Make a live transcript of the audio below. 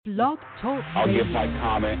Blog Talk I'll Radio. give my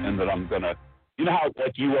comment, and then I'm gonna, you know how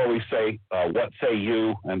like you always say, what say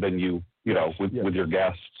you, and then you know, with your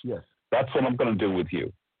guests. Yes. That's what I'm going to do with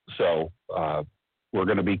you. So we're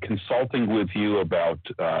going to be consulting with you about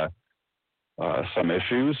some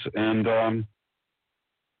issues, and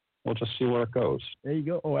we'll just see where it goes. There you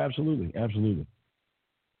go. Oh, absolutely, absolutely.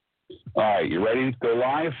 All right, you ready to go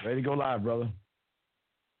live? Ready to go live, brother.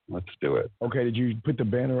 Let's do it. Okay, did you hit the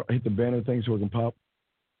banner thing so it can pop?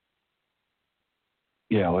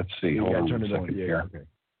 Yeah, let's see. Hold on turn a it second on. Yeah, here. Okay.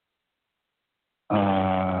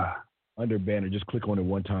 Under banner, just click on it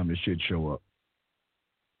one time. It should show up.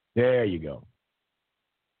 There you go.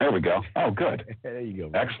 There we go. Oh, good. There you go.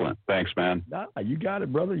 Brother. Excellent. Thanks, man. Nah, you got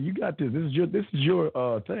it, brother. You got this. This is your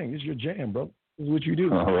thing. This is your jam, bro. This is what you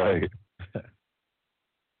do. All right.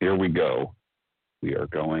 Here we go. We are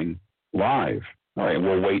going live. All right.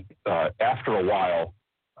 We'll wait. After a while,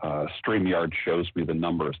 StreamYard shows me the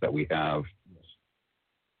numbers that we have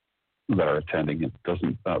that are attending. It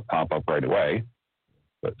doesn't pop up right away.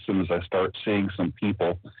 But as soon as I start seeing some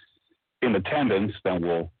people in attendance,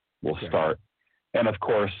 then we'll start. And of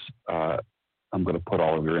course, I'm going to put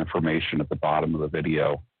all of your information at the bottom of the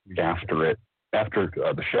video after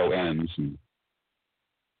the show ends. And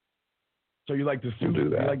so you like the suit? We'll do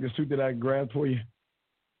that. You like the suit that I grabbed for you?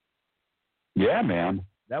 Yeah, man.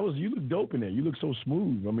 You look dope in there. You look so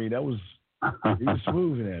smooth. I mean, you look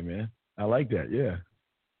smooth in there, man. I like that. Yeah.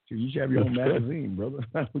 So you should have your own magazine, brother.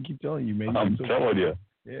 We keep telling you, man. I'm telling you.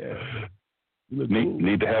 Yeah. You look cool.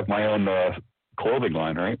 Need to have my own clothing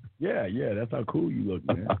line, right? Yeah. That's how cool you look,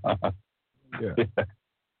 man. Yeah. Yes,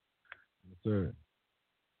 sir.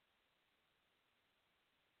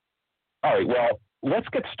 All right. Well, let's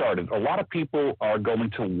get started. A lot of people are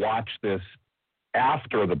going to watch this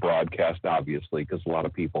after the broadcast, obviously, because a lot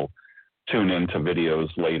of people tune into videos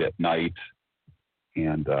late at night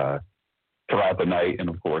and throughout the night, and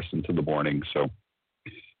of course into the morning.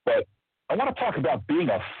 But I want to talk about being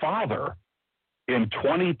a father in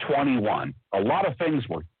 2021. A lot of things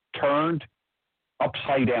were turned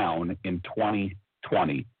upside down in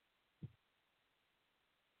 2020.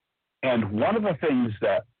 And one of the things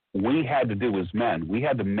that we had to do as men, we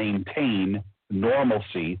had to maintain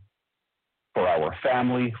normalcy for our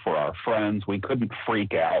family, for our friends. We couldn't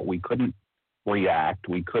freak out. We couldn't react.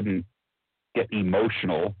 We couldn't get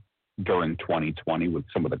emotional during 2020 with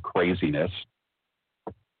some of the craziness.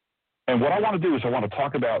 And what I want to do is I want to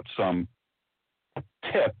talk about some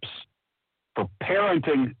tips for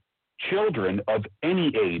parenting children of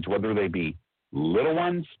any age, whether they be little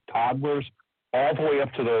ones, toddlers, all the way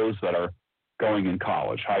up to those that are going in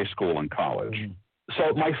college, high school and college. Mm-hmm.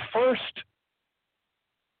 So my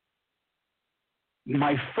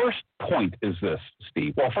first point is this,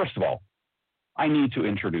 Steve. Well, first of all, I need to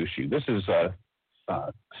introduce you. This is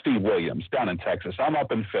Steve Williams down in Texas. I'm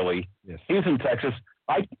up in Philly. Yes. He's in Texas.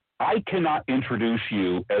 I cannot introduce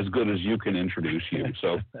you as good as you can introduce you.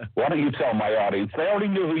 So why don't you tell my audience? They already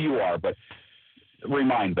knew who you are, but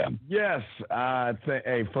remind them. Yes.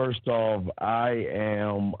 Hey, first off, I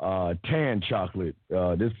am Tan Chocolate.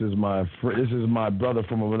 This is my brother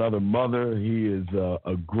from another mother. He is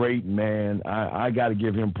a great man. I got to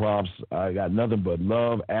give him props. I got nothing but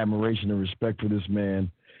love, admiration, and respect for this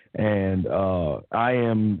man. And I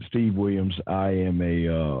am Steve Williams. I am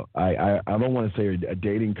I don't want to say a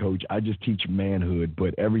dating coach. I just teach manhood,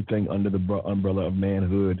 but everything under the umbrella of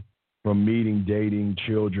manhood, from meeting, dating,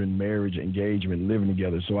 children, marriage, engagement, living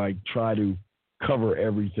together. So I try to cover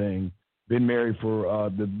everything. Been married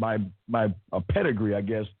for my pedigree, I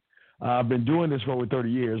guess. I've been doing this for over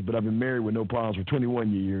 30 years, but I've been married with no problems for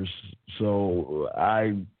 21 years. So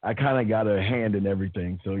I kind of got a hand in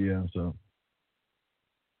everything. So yeah, so.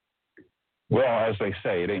 Well, as they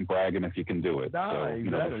say, it ain't bragging if you can do it. Nah, so, exactly.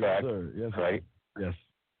 you know the fact, yes, sir. Yes, right? Yes.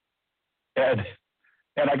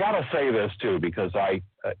 And I got to say this too, because I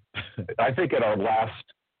think at our last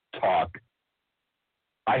talk,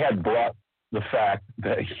 I had brought the fact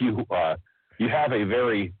that you have a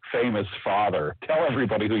very famous father. Tell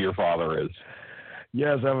everybody who your father is.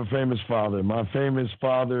 Yes, I have a famous father. My famous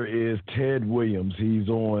father is Ted Williams. He's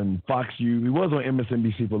on Fox U. He was on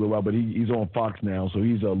MSNBC for a little while, but he's on Fox now. So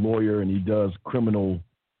he's a lawyer and he does criminal.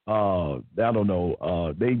 I don't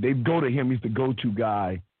know. They go to him. He's the go-to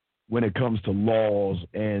guy when it comes to laws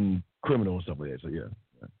and criminal and stuff like that. So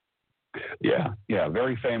yeah.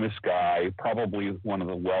 Very famous guy. Probably one of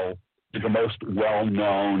the most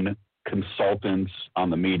well-known consultants on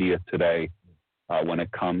the media today. When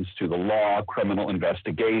it comes to the law, criminal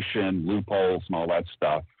investigation, loopholes, and all that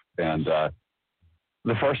stuff. And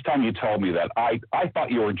the first time you told me that, I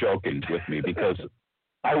thought you were joking with me because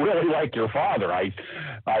I really like your father.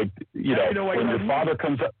 When your father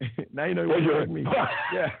comes up, now you know you like me.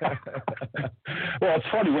 Yeah. Well, it's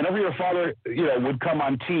funny. Whenever your father, would come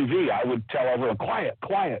on TV, I would tell everyone, quiet,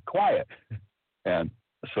 quiet, quiet. And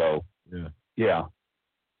so, yeah.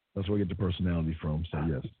 That's where we get the personality from. So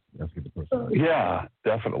yes, let's get the personality. Yeah,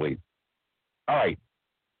 definitely. All right.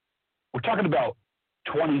 We're talking about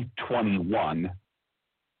 2021,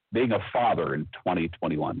 being a father in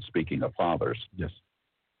 2021, speaking of fathers. Yes.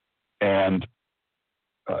 And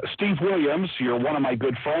Steve Williams, you're one of my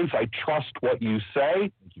good friends. I trust what you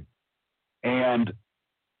say. Thank you. And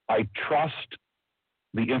I trust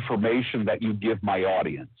the information that you give my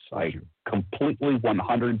audience. I completely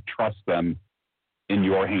 100 trust them in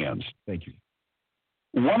your hands. Thank you.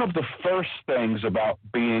 One of the first things about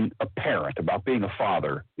being a parent, about being a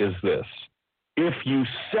father, is this. If you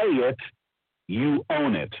say it, you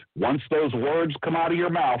own it. Once those words come out of your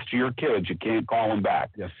mouth to your kids, you can't call them back.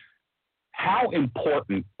 Yes. How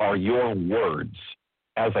important are your words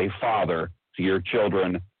as a father to your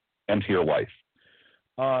children and to your wife?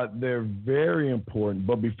 They're very important.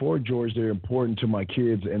 But before, George, they're important to my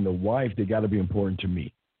kids and the wife. They got to be important to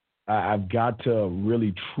me. I've got to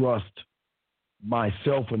really trust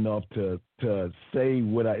myself enough to say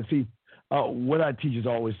what I see. What I teach is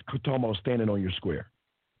always talking about standing on your square.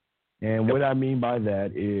 And what I mean by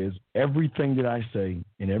that is everything that I say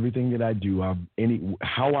and everything that I do,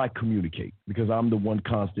 how I communicate, because I'm the one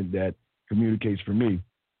constant that communicates for me.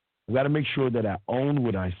 I've got to make sure that I own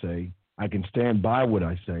what I say. I can stand by what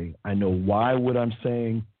I say. I know why what I'm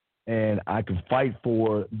saying, and I can fight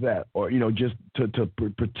for that, or just to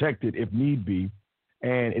protect it if need be.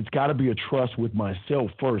 And it's got to be a trust with myself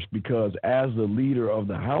first, because as the leader of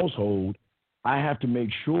the household, I have to make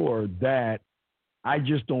sure that I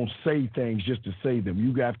just don't say things just to say them.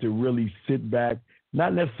 You have to really sit back,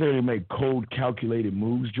 not necessarily make cold, calculated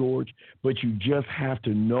moves, George, but you just have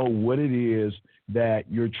to know what it is that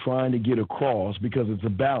you're trying to get across, because it's a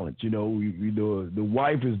balance. The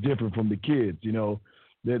wife is different from the kids.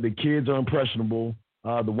 The kids are impressionable.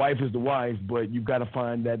 The wife is the wife, but you've got to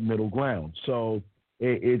find that middle ground. So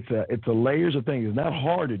it's a layers of things. It's not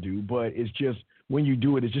hard to do, but it's just when you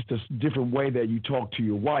do it, it's just a different way that you talk to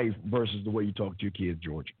your wife versus the way you talk to your kids,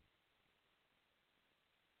 George.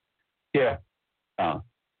 Yeah.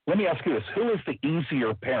 Let me ask you this. Who is the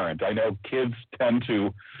easier parent? I know kids tend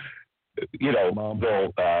to,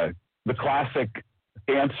 the classic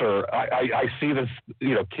answer. I see this,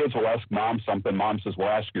 kids will ask mom something. Mom says, well,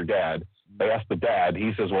 ask your dad. They ask the dad.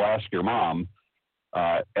 He says, well, ask your mom.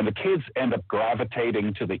 And the kids end up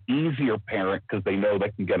gravitating to the easier parent because they know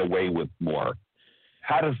they can get away with more.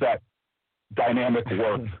 How does that dynamic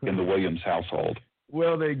work in the Williams household?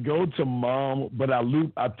 Well, they go to mom, but I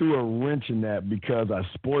threw a wrench in that because I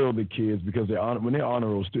spoil the kids, because they're honor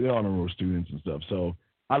roll students and stuff. So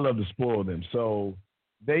I love to spoil them. So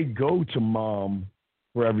they go to mom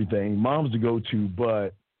for everything. Mom's the go-to,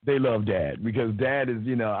 but they love dad because dad is,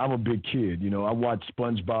 I'm a big kid. I watch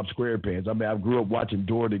SpongeBob SquarePants. I grew up watching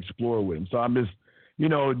Dora the Explorer with him. So I'm just,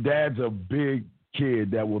 dad's a big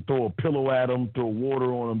kid that will throw a pillow at him, throw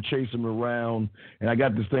water on him, chase him around. And I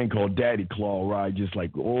got this thing called Daddy Claw, where I just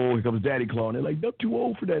like, oh, here comes Daddy Claw. And they're like, I'm too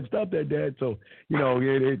old for that. Stop that, Dad. So,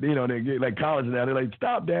 they get like college now. They're like,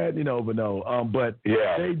 stop, Dad. But no. But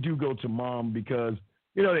yeah, they do go to mom because,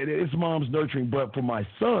 it's mom's nurturing. But for my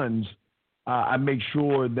sons, I make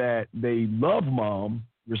sure that they love mom,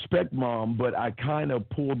 respect mom, but I kind of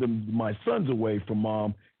pull my sons away from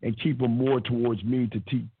mom and keep them more towards me to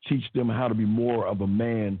teach them how to be more of a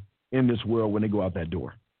man in this world when they go out that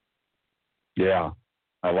door. Yeah,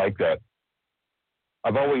 I like that.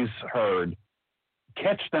 I've always heard,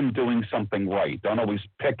 catch them doing something right. Don't always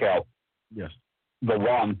pick out the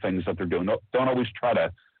wrong things that they're doing. Don't always try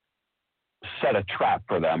to set a trap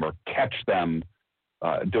for them or catch them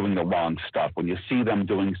doing the wrong stuff. When you see them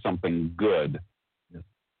doing something good,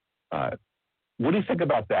 what do you think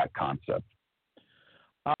about that concept?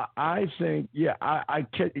 I think, I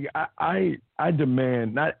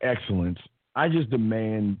demand not excellence. I just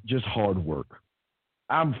demand just hard work.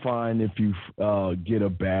 I'm fine if you get a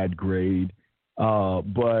bad grade,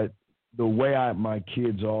 but the way my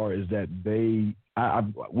kids are is that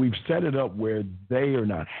we've set it up where they are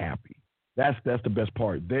not happy. That's the best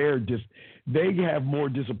part. They have more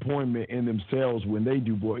disappointment in themselves when they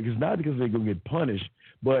do boy. It's not because they're gonna get punished,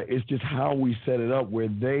 but it's just how we set it up where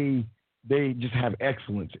they just have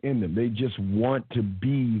excellence in them. They just want to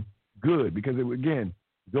be good because it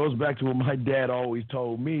goes back to what my dad always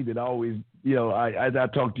told me that I always, I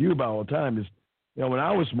talk to you about all the time is, when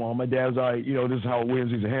I was small, my dad was like, this is how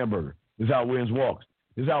Williams eats a hamburger. This is how Williams walks.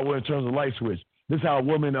 This is how Williams turns the light switch. This is how a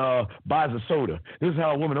woman buys a soda. This is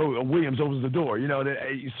how a woman Williams opens the door.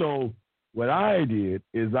 So what I did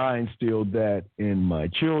is I instilled that in my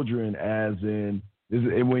children, as in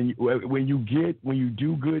when you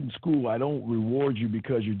do good in school, I don't reward you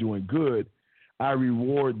because you're doing good. I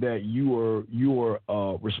reward that you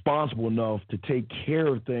are responsible enough to take care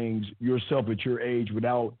of things yourself at your age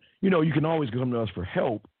without, you can always come to us for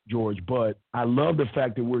help, George, but I love the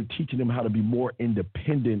fact that we're teaching them how to be more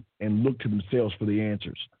independent and look to themselves for the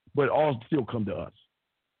answers, but all still come to us.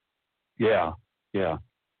 Yeah, yeah.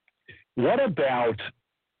 What about,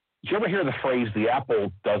 did you ever hear the phrase, the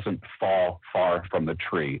apple doesn't fall far from the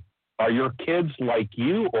tree? Are your kids like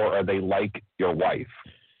you, or are they like your wife?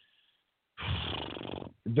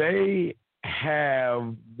 They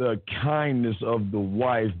have the kindness of the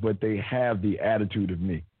wife, but they have the attitude of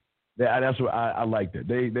me. That's what I like that.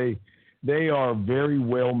 They are very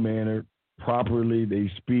well mannered, properly. They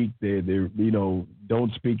speak. They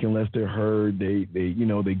don't speak unless they're heard.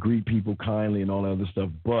 They greet people kindly and all that other stuff.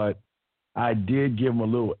 But I did give them a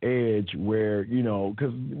little edge where,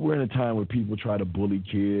 because we're in a time where people try to bully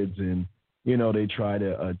kids and they try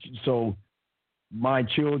to. So my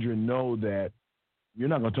children know that you're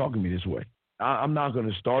not going to talk to me this way. I'm not going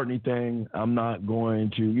to start anything. I'm not going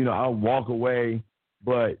to, I'll walk away,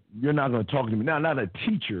 but you're not going to talk to me. Now, not a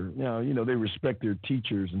teacher. They respect their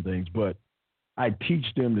teachers and things, but I teach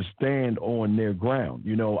them to stand on their ground.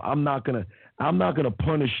 I'm not gonna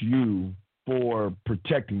punish you for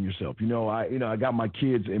protecting yourself. I got my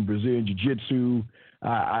kids in Brazilian Jiu-Jitsu.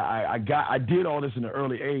 I did all this in an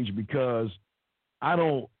early age because I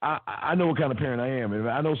know what kind of parent I am. If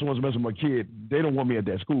I know someone's messing with my kid, they don't want me at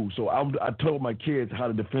that school. So I told my kids how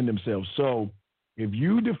to defend themselves. So if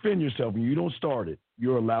you defend yourself and you don't start it,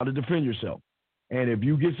 you're allowed to defend yourself. And if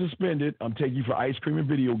you get suspended, I'm taking you for ice cream and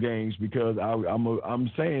video games because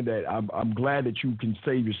I'm saying that I'm glad that you can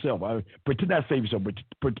save yourself. Not save yourself, but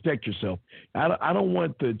protect yourself. I don't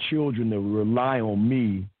want the children to rely on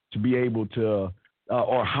me to be able to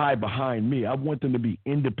or hide behind me. I want them to be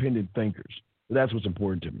independent thinkers. That's what's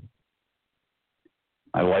important to me.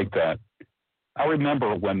 I like that. I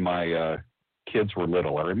remember when my kids were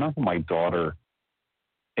little, I remember my daughter,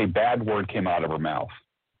 a bad word came out of her mouth.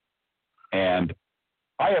 And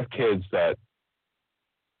I have kids that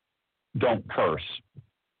don't curse.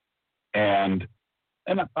 And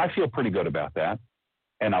I feel pretty good about that.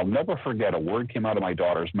 And I'll never forget, a word came out of my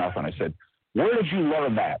daughter's mouth, and I said, "Where did you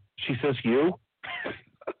learn that?" She says, "You."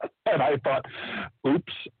 And I thought,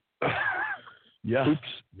 oops. Yeah.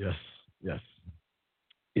 Oops. Yes.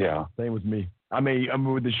 Yeah. Same with me. I mean,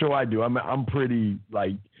 with the show I do, I'm pretty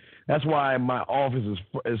that's why my office is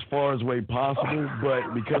as far as way possible.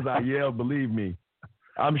 But because I yell, believe me,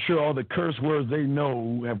 I'm sure all the curse words they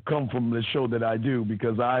know have come from the show that I do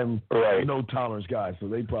because I'm a no tolerance guy. So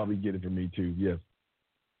they probably get it from me too. Yes.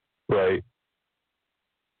 Right.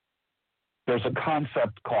 There's a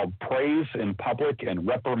concept called praise in public and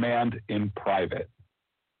reprimand in private.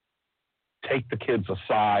 Take the kids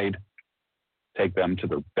aside, take them to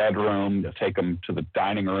their bedroom, take them to the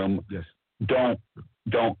dining room. Yes.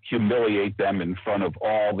 Don't humiliate them in front of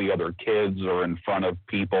all the other kids or in front of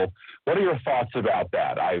people. What are your thoughts about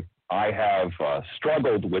that? I have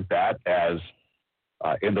struggled with that as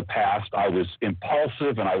in the past I was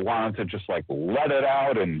impulsive and I wanted to just let it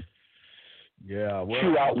out and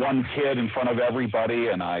chew out one kid in front of everybody,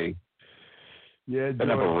 and it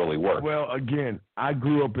never really worked. Well, again, I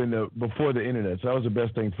grew up before the internet, so that was the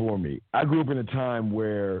best thing for me. I grew up in a time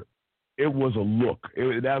where it was a look.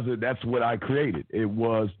 That's what I created. It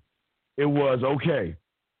was okay.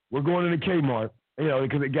 We're going into Kmart,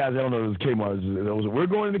 because guys, I don't know what Kmart is. We're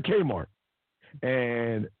going into Kmart,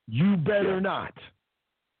 and you better not.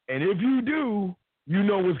 And if you do, you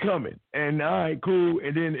know what's coming. And all right, cool.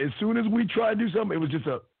 And then as soon as we tried to do something, it was just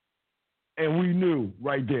and we knew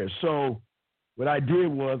right there. So what I did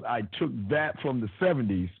was I took that from the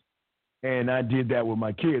 70s, and I did that with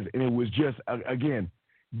my kids. And it was just, again,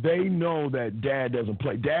 they know that dad doesn't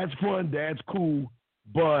play. Dad's fun, dad's cool,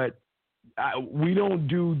 but we don't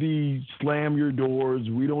do the slam your doors.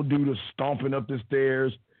 We don't do the stomping up the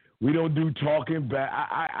stairs. We don't do talking back.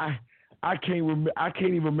 I can't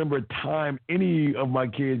even remember a time any of my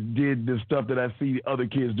kids did the stuff that I see other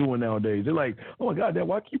kids doing nowadays. They're like, "Oh my God, Dad,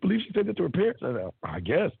 why can't you believe she said that to her parents?" I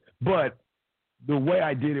guess, but the way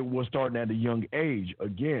I did it was starting at a young age.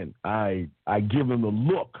 Again, I give them the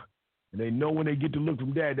look. And they know when they get the look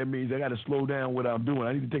from Dad, that means I got to slow down what I'm doing.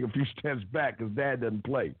 I need to take a few steps back because Dad doesn't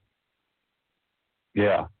play.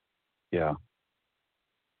 Yeah.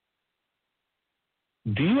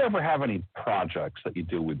 Do you ever have any projects that you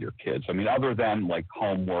do with your kids? I mean, other than like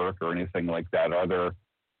homework or anything like that, are there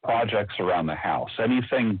projects around the house?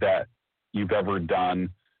 Anything that you've ever done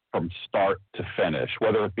from start to finish,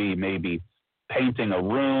 whether it be maybe painting a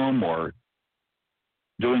room or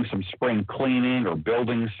doing some spring cleaning or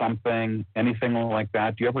building something, anything like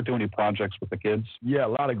that? Do you ever do any projects with the kids? Yeah, a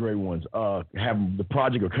lot of great ones. Having the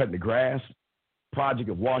project of cutting the grass, project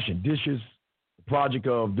of washing dishes, the project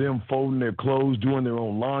of them folding their clothes, doing their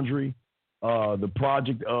own laundry, the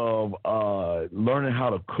project of learning how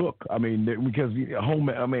to cook. I mean, because home,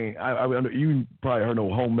 I mean, you probably heard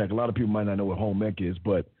of home ec. A lot of people might not know what home ec is,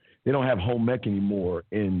 but they don't have home ec anymore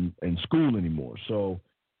in school anymore. So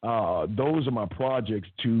those are my projects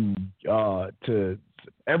to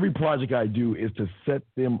every project I do is to set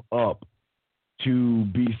them up to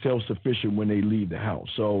be self-sufficient when they leave the house.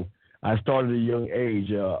 So I started at a young age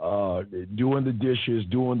doing the dishes,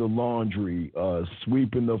 doing the laundry,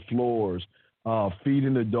 sweeping the floors,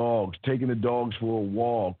 feeding the dogs, taking the dogs for a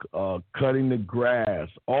walk, cutting the grass,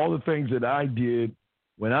 all the things that I did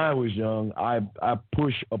when I was young, I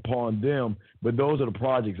push upon them. But those are the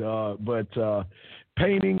projects. But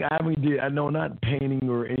painting, I know not painting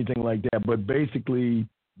or anything like that, but basically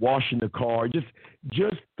washing the car,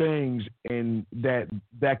 just things and that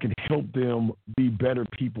can help them be better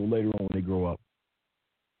people later on when they grow up.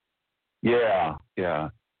 Yeah.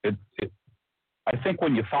 I think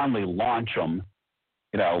when you finally launch them,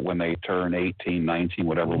 you know, when they turn 18, 19,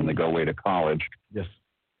 whatever, when they go away to college. Yes.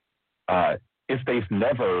 If they've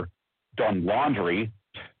never done laundry,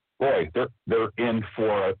 boy, they're in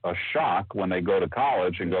for a shock when they go to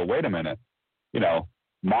college and go, wait a minute, you know,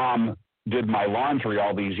 mom did my laundry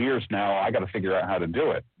all these years now. I got to figure out how to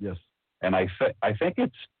do it. Yes. And I think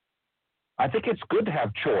it's good to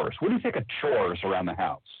have chores. What do you think of chores around the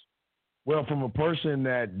house? Well, from a person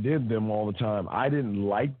that did them all the time, I didn't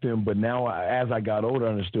like them, but now as I got older,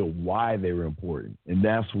 I understood why they were important. And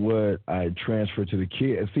that's what I transferred to the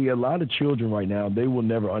kids. See, a lot of children right now, they will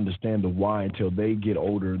never understand the why until they get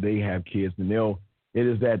older, they have kids, and it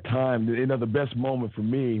is that time. You know, the best moment for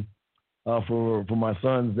me, for my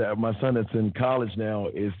son that's in college now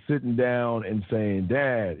is sitting down and saying,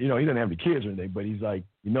 Dad, you know, he doesn't have the kids or anything, but he's like,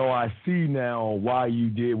 you know, I see now why you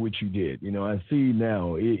did what you did. You know, I see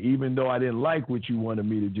now, even though I didn't like what you wanted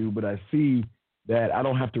me to do, but I see that I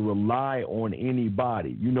don't have to rely on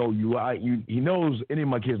anybody. You know, he knows any of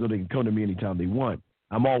my kids know they can come to me anytime they want.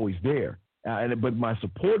 I'm always there. But my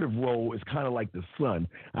supportive role is kind of like the son.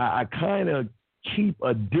 I kind of keep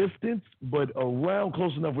a distance, but around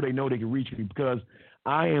close enough where they know they can reach me, because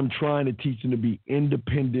I am trying to teach them to be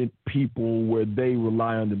independent people where they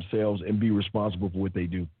rely on themselves and be responsible for what they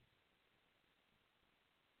do.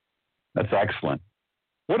 That's excellent.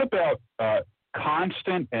 What about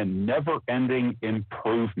constant and never-ending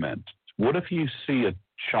improvement? What if you see a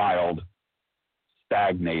child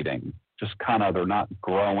stagnating, just kind of they're not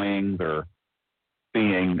growing, they're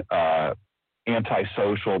being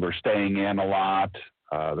antisocial, they're staying in a lot,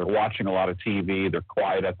 they're watching a lot of TV, they're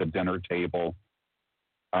quiet at the dinner table.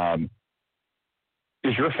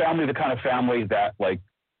 Is your family the kind of family that, like,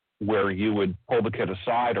 where you would pull the kid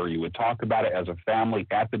aside or you would talk about it as a family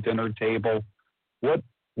at the dinner table? What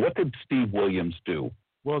did Steve Williams do?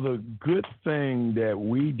 Well, the good thing that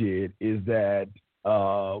we did is that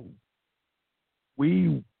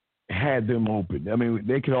we had them open. I mean,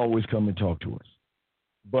 they could always come and talk to us.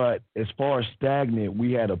 But as far as stagnant,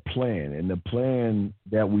 we had a plan, and the plan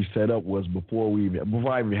that we set up was before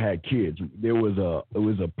I even had kids. It was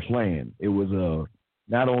a plan. It was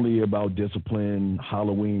not only about discipline,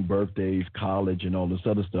 Halloween, birthdays, college, and all this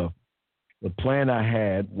other stuff. The plan I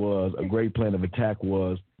had was a great plan of attack.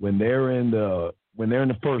 Was when they're in the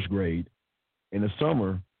first grade, in the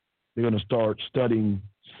summer, they're going to start studying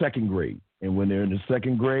second grade, and when they're in the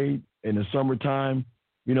second grade in the summertime.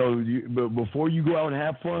 You know, but before you go out and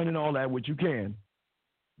have fun and all that, which you can,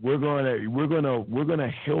 we're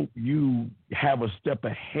gonna help you have a step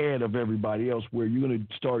ahead of everybody else, where you're gonna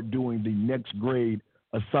start doing the next grade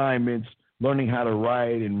assignments, learning how to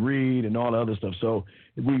write and read and all the other stuff. So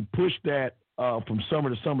we pushed that from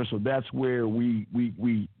summer to summer. So that's where we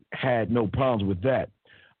had no problems with that.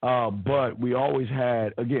 But we always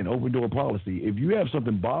had, again, open door policy. If you have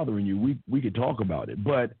something bothering you, we could talk about it.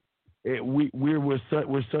 But we're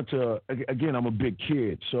such a, again, I'm a big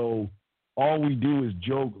kid, so all we do is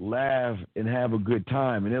joke, laugh, and have a good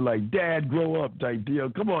time. And they're like, Dad, grow up type deal.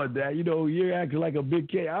 Come on, Dad, you know, you're acting like a big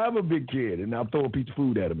kid. I'm a big kid, and I'll throw a piece of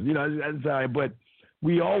food at them. You know, that's all right. But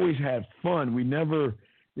we always had fun. We never,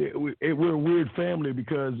 we're a weird family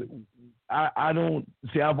because I don't,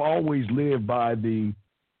 see, I've always lived by the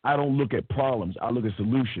I don't look at problems. I look at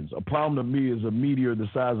solutions. A problem to me is a meteor the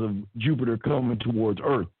size of Jupiter coming towards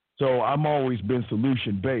Earth. So I'm always been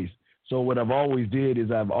solution-based. So what I've always did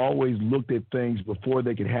is I've always looked at things before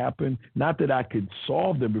they could happen. Not that I could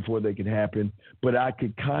solve them before they could happen, but I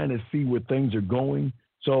could kind of see where things are going.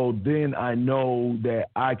 So then I know that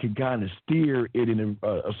I can kind of steer it in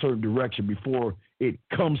a certain direction before it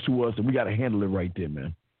comes to us, and we got to handle it right then,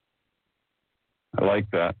 man. I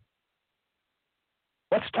like that.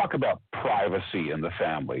 Let's talk about privacy in the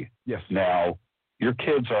family. Yes. Now, your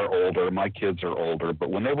kids are older, my kids are older,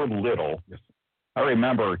 but when they were little, yes, I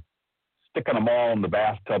remember sticking them all in the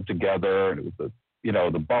bathtub together, and it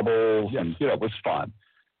was the bubbles, yes, and it was fun.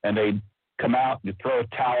 And they'd come out, you throw a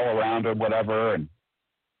towel around or whatever, and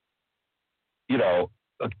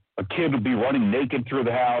a kid would be running naked through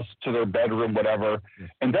the house to their bedroom, whatever. yes.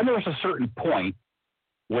 And then there was a certain point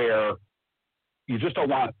where you just don't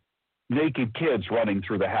want naked kids running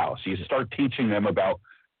through the house. You start teaching them about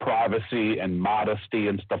privacy and modesty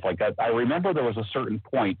and stuff like that. I remember there was a certain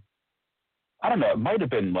point, I don't know, it might have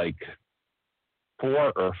been like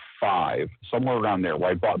 4 or 5, somewhere around there,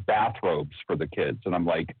 where I bought bathrobes for the kids. And I'm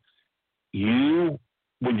like,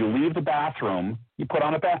 when you leave the bathroom, you put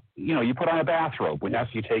on a bathrobe when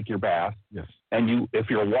after you take your bath. Yes. And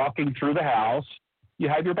if you're walking through the house, you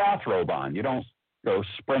have your bathrobe on. You don't go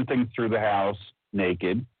sprinting through the house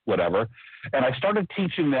naked, whatever. And I started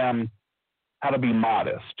teaching them how to be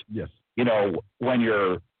modest. Yes. When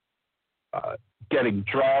you're getting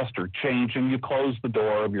dressed or changing, you close the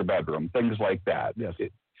door of your bedroom, things like that. Yes.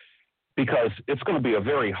 Because it's going to be a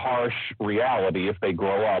very harsh reality if they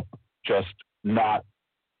grow up just not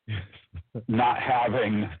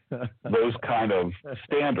having those kind of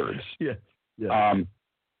standards. Yeah. Yeah.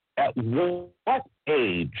 At what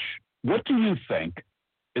age, what do you think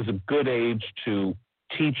is a good age to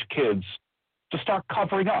teach kids to start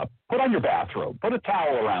covering up? Put on your bathrobe, put a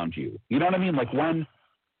towel around you. You know what I mean? Like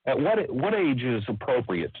at what age is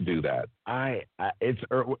appropriate to do that?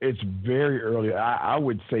 It's very early. I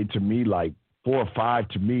would say to me like 4 or 5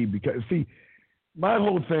 to me, because see, my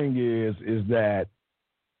whole thing is that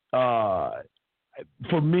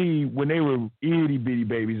for me, when they were itty bitty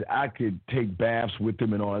babies, I could take baths with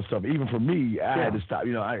them and all that stuff. Even for me, I had to stop.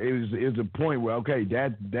 It was a point where, okay,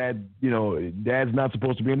 Dad's not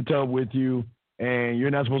supposed to be in the tub with you, and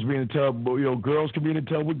you're not supposed to be in the tub. But, girls can be in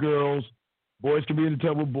the tub with girls, boys can be in the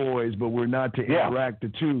tub with boys, but we're not to interact the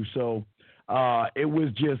two. So it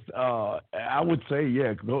was just, I would say,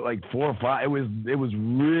 like 4 or 5. It was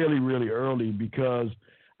really, really early, because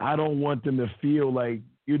I don't want them to feel like,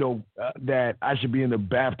 that I should be in the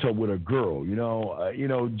bathtub with a girl.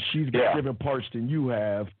 She's got different parts than you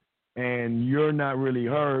have, and you're not really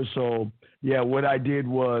her. So, what I did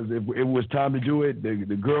was, if it was time to do it,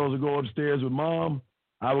 the girls would go upstairs with Mom.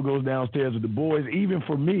 I would go downstairs with the boys. Even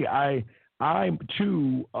for me, I'm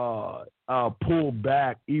too pull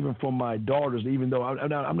back even from my daughters, even though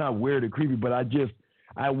I'm not weird or creepy, but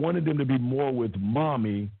I wanted them to be more with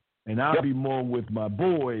Mommy, and I'll be more with my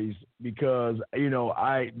boys, because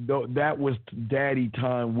that was daddy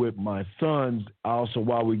time with my sons. Also,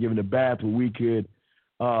 while we're giving the bath, where we could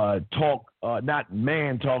talk, not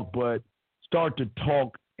man talk, but start to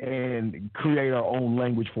talk and create our own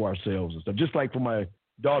language for ourselves and stuff. Just like for my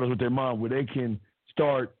daughters with their mom, where they can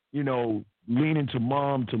start, leaning to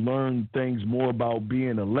Mom to learn things more about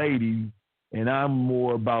being a lady, and I'm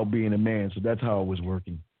more about being a man. So that's how it was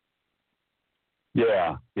working.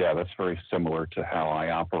 Yeah, that's very similar to how I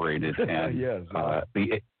operated, and yes.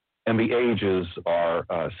 the ages are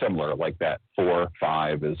similar. Like that 4 or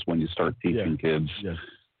 5 is when you start teaching kids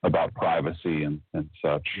about privacy and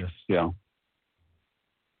such. Yes. Yeah.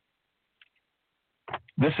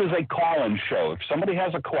 This is a call-in show. If somebody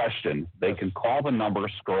has a question, they can call the number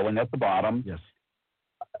scrolling at the bottom. Yes.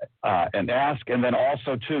 And ask, and then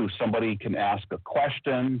also too, somebody can ask a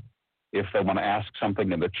question. If they want to ask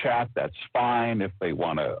something in the chat, that's fine. If they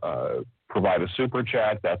want to provide a super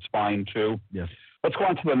chat, that's fine too. Yes. Let's go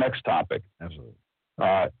on to the next topic. Absolutely.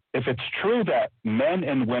 If it's true that men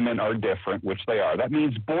and women are different, which they are, that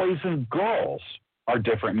means boys and girls are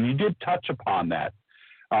different. And you did touch upon that.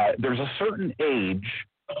 There's a certain age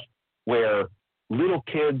where little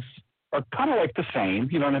kids are kind of like the same.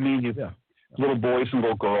 You know what I mean? Little boys and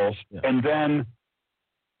little girls. Yeah.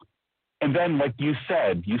 And then, like you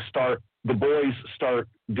said, the boys start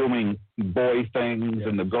doing boy things,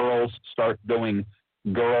 and the girls start doing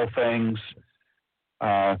girl things.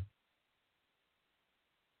 At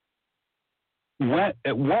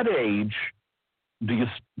what age do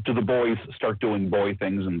the boys start doing boy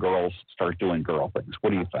things and girls start doing girl things?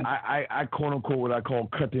 What do you think? I quote unquote what I call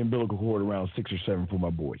cut the umbilical cord around 6 or 7 for my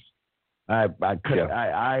boys. I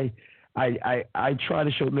try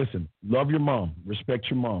to show. Listen, love your mom, respect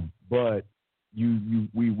your mom, but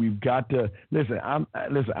we've got to listen.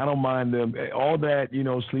 I don't mind them all that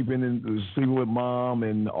sleeping with mom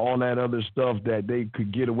and all that other stuff that they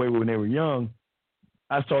could get away with when they were young.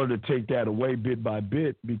 I started to take that away bit by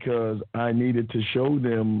bit because I needed to show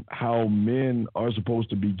them how men are supposed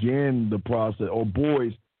to begin the process, or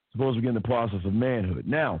boys supposed to begin the process of manhood.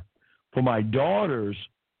 Now, for my daughters,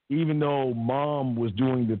 even though mom was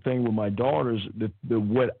doing the thing with my daughters, the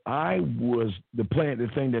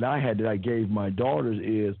thing that I had that I gave my daughters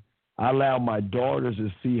is I allowed my daughters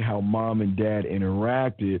to see how mom and dad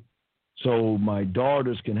interacted, so my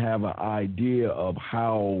daughters can have an idea of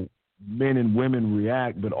how men and women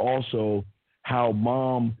react, but also how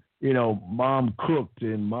mom cooked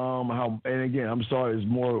and and again, I'm sorry, I'm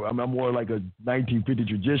more like a 1950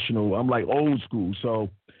 traditional. I'm like old school. So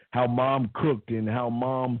how mom cooked and how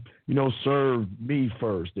mom, served me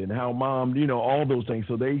first and how mom, all those things.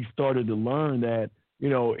 So they started to learn that,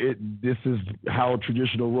 this is how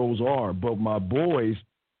traditional roles are. But my boys,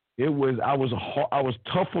 I was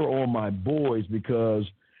tougher on my boys because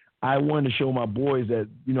I wanted to show my boys that,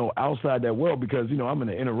 outside that world, because, I'm in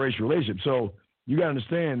an interracial relationship. So you got to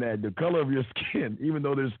understand that the color of your skin, even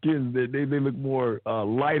though their skins, they look more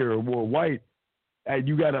lighter or more white,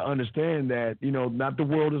 you got to understand that, not the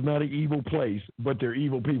world is not an evil place, but there are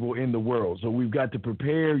evil people in the world. So we've got to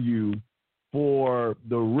prepare you for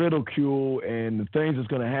the ridicule and the things that's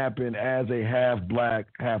going to happen as a half black,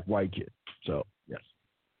 half white kid. So, yes.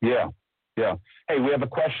 Yeah. Yeah. Hey, we have a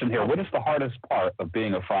question here. What is the hardest part of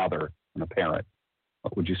being a father and a parent?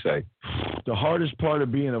 What would you say? The hardest part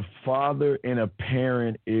of being a father and a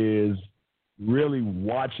parent is really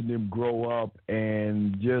watching them grow up,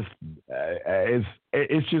 and just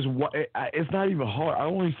it's not even hard. I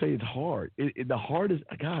only say it's hard. The hardest,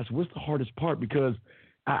 guys, what's the hardest part? Because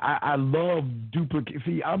I love duplicate.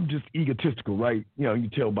 See, I'm just egotistical, right? You can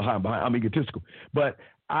tell behind I'm egotistical, but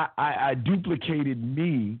I duplicated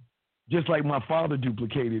me just like my father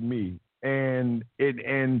duplicated me. And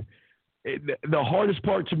the hardest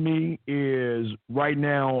part to me is right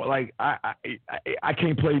now, like I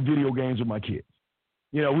can't play video games with my kids.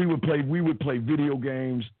 We would play video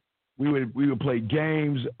games. We would play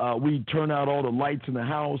games. We'd turn out all the lights in the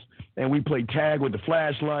house and we play tag with the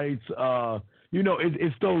flashlights.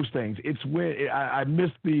 It's those things. It's when I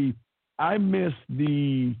miss the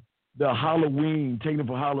Halloween, taking them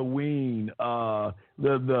for Halloween,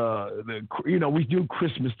 we do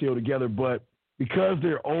Christmas still together, but because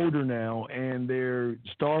they're older now and they're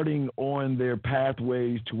starting on their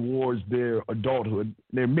pathways towards their adulthood,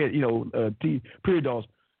 they're pre-adults,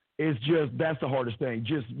 it's just, that's the hardest thing.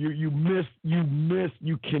 Just you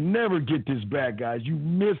can never get this back, guys. You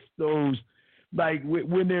miss those, like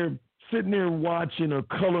when they're sitting there watching or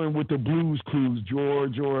coloring with the Blues Clues,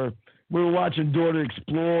 George, or we were watching Dora the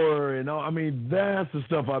Explorer, and all. I mean, that's the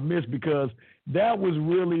stuff I miss, because that was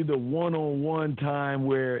really the one-on-one time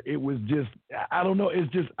where it was just, I don't know,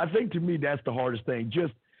 it's just, I think to me that's the hardest thing.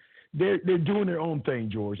 Just they're doing their own thing,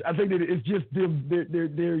 George. I think that it's just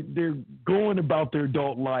they're going about their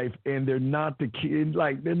adult life, and they're not the kids,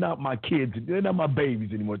 like they're not my kids, they're not my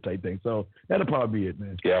babies anymore type thing. So that'll probably be it,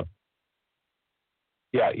 man. Yeah.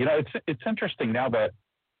 Yeah, it's interesting now that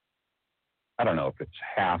I don't know if it's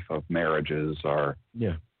half of marriages are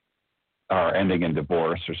ending in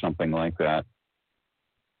divorce or something like that.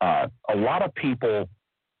 A lot of people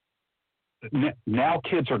now,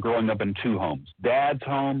 kids are growing up in two homes: dad's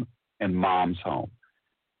home and mom's home.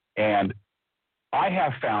 And I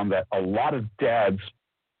have found that a lot of dads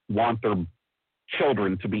want their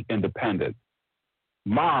children to be independent.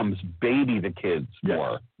 Moms baby the kids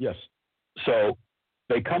more. Yes. So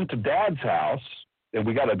they come to dad's house, and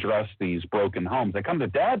we got to address these broken homes. They come to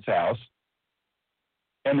dad's house,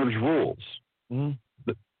 and there's rules.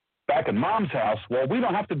 Mm-hmm. Back in mom's house, well, we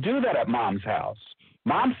don't have to do that at mom's house.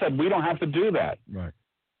 Mom said we don't have to do that. Right.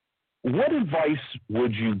 What advice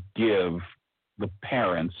would you give the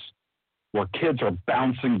parents where kids are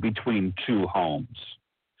bouncing between two homes?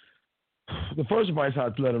 The first advice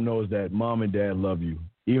I'd let them know is that mom and dad love you.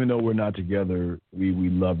 Even though we're not together, we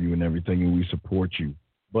love you and everything, and we support you.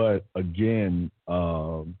 But again,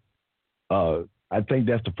 I think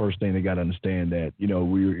that's the first thing they got to understand, that,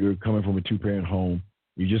 you're coming from a two-parent home.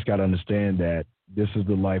 You just got to understand that this is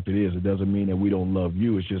the life it is. It doesn't mean that we don't love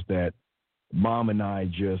you. It's just that mom and I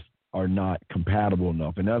just are not compatible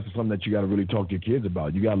enough. And that's something that you got to really talk to your kids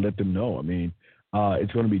about. You got to let them know. I mean,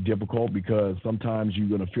 It's going to be difficult because sometimes you're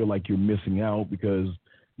going to feel like you're missing out because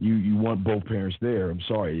you want both parents there. I'm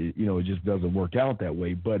sorry, it just doesn't work out that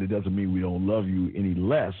way, but it doesn't mean we don't love you any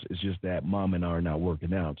less. It's just that mom and I are not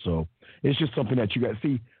working out. So it's just something that you got to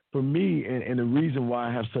see. For me, and the reason why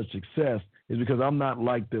I have such success is because I'm not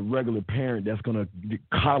like the regular parent that's going to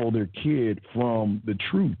coddle their kid from the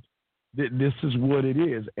truth. This is what it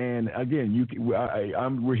is. And again,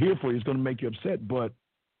 we're here for you. It's going to make you upset, but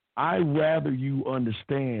I rather you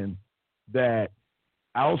understand that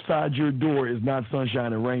outside your door is not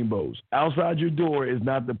sunshine and rainbows. Outside your door is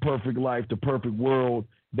not the perfect life, the perfect world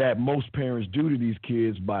that most parents do to these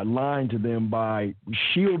kids by lying to them, by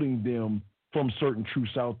shielding them from certain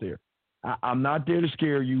truths out there. I'm not there to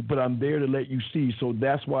scare you, but I'm there to let you see. So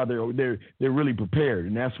that's why they're really prepared,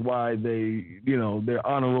 and that's why they're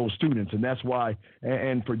honor roll students, and that's why.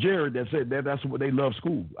 And for Jared, that's it. That's what they love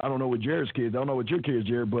school. I don't know what Jared's kids. I don't know what your kids,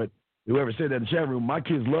 Jared, but whoever said that in the chat room, my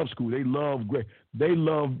kids love school. They love great. They're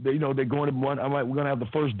going to one. We're going to have the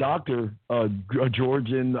first doctor, George,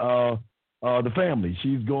 in the family.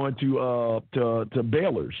 She's going to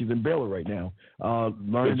Baylor. She's in Baylor right now,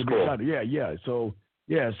 learning to be a doctor.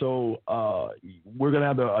 Yeah. So we're going to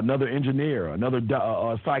have another engineer, another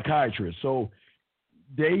psychiatrist. So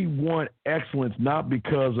they want excellence not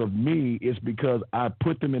because of me. It's because I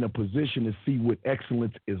put them in a position to see what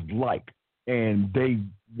excellence is like. And they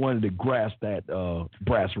wanted to grasp that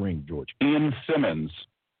brass ring, George. Ian Simmons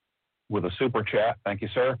with a super chat. Thank you,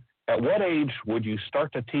 sir. At what age would you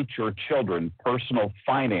start to teach your children personal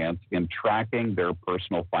finance in tracking their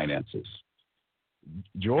personal finances?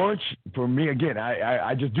 George, for me, again,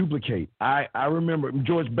 I just duplicate. I remember,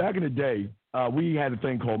 George, back in the day, we had a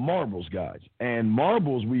thing called marbles, guys. And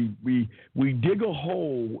marbles, we dig a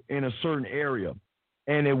hole in a certain area.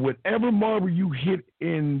 And then whatever marble you hit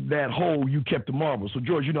in that hole, you kept the marble. So,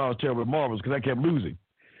 George, I was terrible at marbles because I kept losing.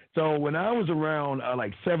 So when I was around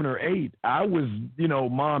like 7 or 8, I was,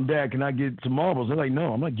 Mom, Dad, can I get some marbles? They're like,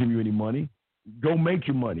 no, I'm not giving you any money. Go make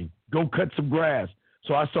your money. Go cut some grass.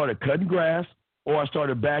 So I started cutting grass, or I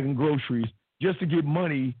started bagging groceries just to get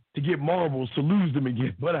money to get marbles to lose them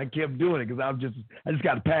again. But I kept doing it because I just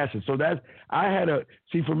got a passion. So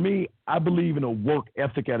for me, I believe in a work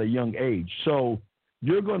ethic at a young age. So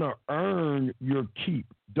you're going to earn your keep.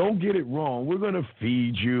 Don't get it wrong. We're going to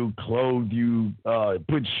feed you, clothe you,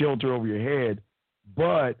 put shelter over your head.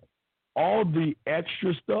 But all the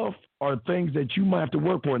extra stuff are things that you might have to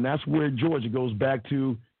work for. And that's where, George, it goes back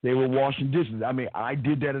to they were washing dishes. I mean, I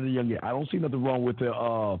did that at a young age. I don't see nothing wrong with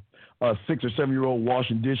a 6 or 7-year-old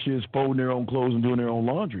washing dishes, folding their own clothes, and doing their own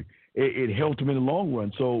laundry. It helped them in the long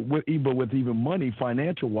run. So with even money,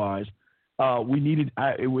 financial-wise,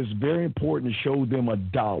 it was very important to show them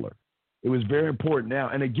 $1. It was very important now.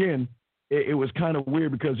 And again, it was kind of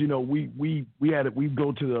weird because, we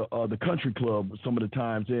go to the country club some of the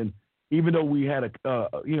times. And even though we had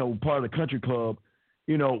part of the country club,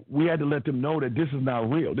 we had to let them know that this is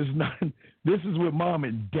not real. This is what Mom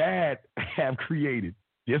and Dad have created.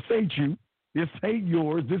 This ain't you. This ain't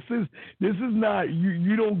yours. This is not you.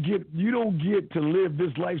 You don't get to live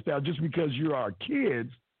this lifestyle just because you're our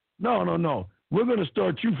kids. No. We're going to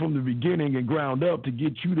start you from the beginning and ground up to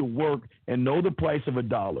get you to work and know the price of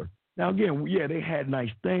 $1. Now, again, yeah, they had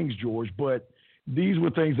nice things, George, but these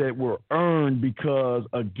were things that were earned because,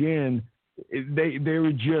 again, they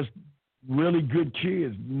were just really good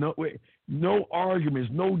kids. No arguments,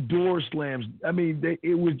 no door slams. I mean,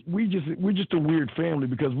 we're just a weird family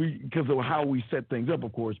because of how we set things up,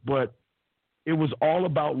 of course. But it was all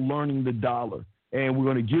about learning the dollar. And we're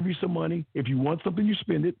going to give you some money. If you want something, you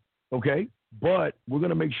spend it, okay? But we're going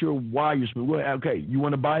to make sure why you're spending. Okay, you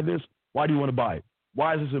want to buy this? Why do you want to buy it?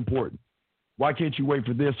 Why is this important? Why can't you wait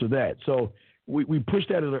for this or that? So we pushed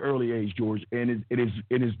that at an early age, George, and it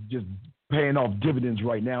is just paying off dividends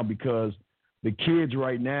right now because the kids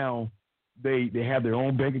right now, they have their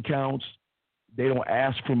own bank accounts. They don't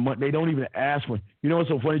ask for money. They don't even ask for. You know what's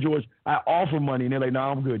so funny, George? I offer money, and they're like, "No,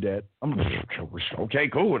 I'm good, Dad." I'm okay,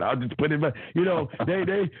 cool. I'll just put it back.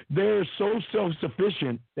 They're so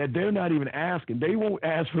self-sufficient that they're not even asking. They won't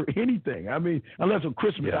ask for anything. I mean, unless on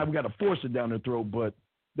Christmas, I've got to force it down their throat. But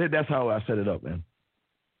that's how I set it up, man.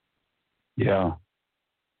 Yeah.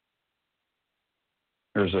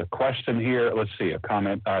 There's a question here. Let's see, a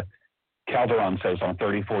comment. Calderon says, I'm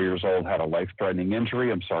 34 years old, had a life-threatening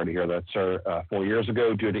injury. I'm sorry to hear that, sir. 4 years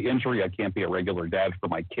ago, due to injury, I can't be a regular dad for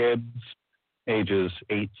my kids, ages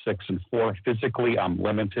 8, 6, and 4. Physically, I'm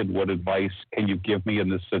limited. What advice can you give me in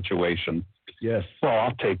this situation? Yes. Well,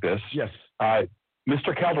 I'll take this. Yes.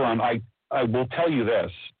 Mr. Calderon, I will tell you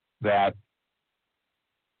this, that's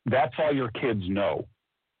all your kids know.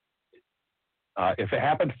 If it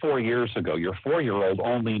happened 4 years ago, your 4-year-old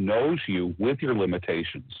only knows you with your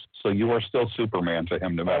limitations. So you are still Superman to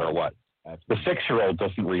him no matter what. Absolutely. The 6-year-old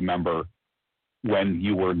doesn't remember when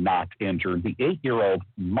you were not injured. The 8-year-old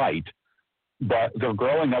might, but they're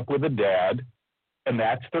growing up with a dad, and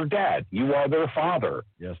that's their dad. You are their father.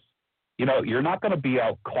 Yes. You know, you're not going to be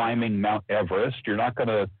out climbing Mount Everest. You're not going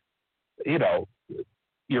to, you know,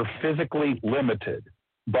 you're physically limited,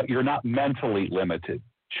 but you're not mentally limited.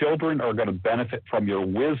 Children are going to benefit from your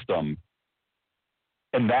wisdom,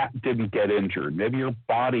 and that didn't get injured. Maybe your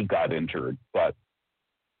body got injured, but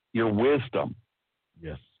your wisdom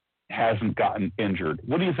Yes. hasn't gotten injured.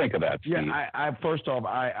 What do you think of that, Steve? Yeah, I first off,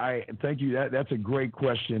 I thank you. That's a great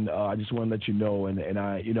question. I just want to let you know, and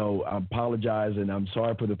I, I apologize, and I'm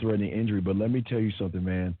sorry for the threatening injury, but let me tell you something,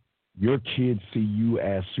 man. Your kids see you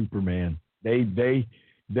as Superman. They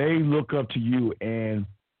look up to you, and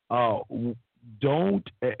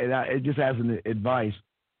just as an advice,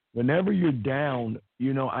 whenever you're down,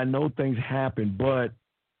 I know things happen, but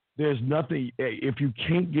there's nothing. If you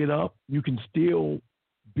can't get up, you can still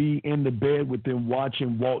be in the bed with them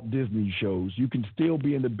watching Walt Disney shows. You can still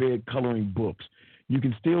be in the bed coloring books. You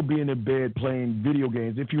can still be in the bed playing video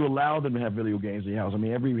games if you allow them to have video games in your house. I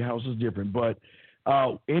mean, every house is different, but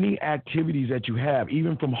any activities that you have,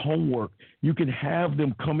 even from homework, you can have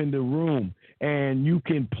them come in the room and you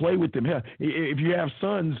can play with them. Hell, if you have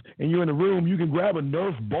sons and you're in the room, you can grab a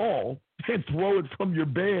Nerf ball and throw it from your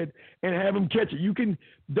bed and have them catch it.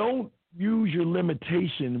 Don't use your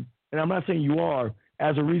limitation, and I'm not saying you are,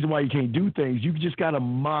 as a reason why you can't do things. You just got to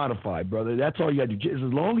modify, brother. That's all you got to do.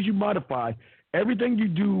 As long as you modify, everything you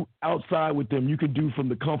do outside with them, you can do from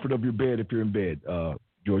the comfort of your bed if you're in bed.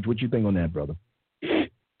 George, what you think on that, brother?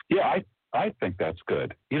 Yeah, I think that's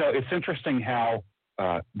good. It's interesting how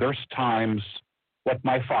there's times, like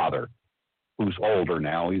my father, who's older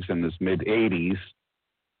now, he's in his mid-80s,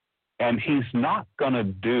 and he's not going to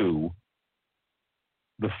do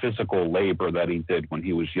the physical labor that he did when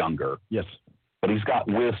he was younger. Yes. But he's got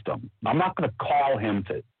wisdom. I'm not going to call him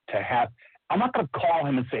I'm not going to call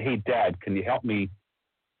him and say, hey, Dad, can you help me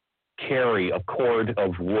carry a cord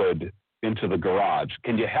of wood into the garage?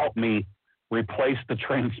 Can you help me replace the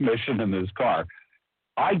transmission in his car?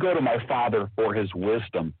 I go to my father for his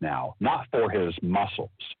wisdom now, not for his muscles.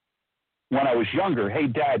 When I was younger, hey,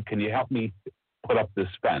 Dad, can you help me put up this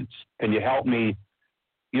fence? Can you help me,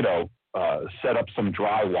 set up some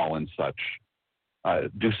drywall and such?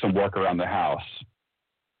 Do some work around the house.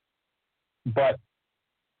 But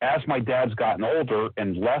as my dad's gotten older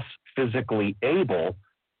and less physically able,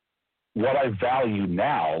 what I value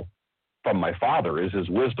now from my father is his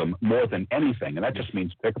wisdom more than anything. And that just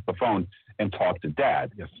means pick up the phone and talk to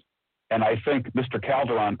Dad. Yes. And I think, Mr.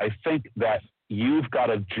 Calderon, I think that you've got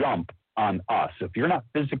to jump on us. If you're not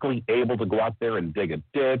physically able to go out there and dig a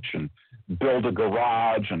ditch and build a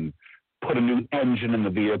garage and put a new engine in the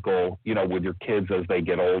vehicle, with your kids as they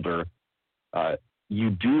get older,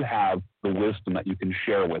 you do have the wisdom that you can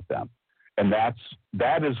share with them. And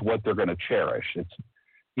that is what they're going to cherish. It's,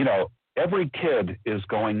 every kid is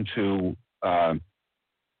going to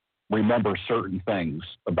remember certain things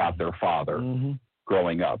about their father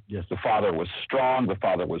growing up. Yes. The father was strong. The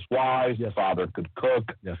father was wise. Yes. The father could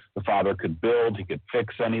cook. Yes. The father could build. He could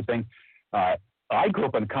fix anything. I grew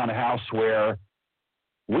up in a kind of house where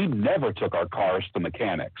we never took our cars to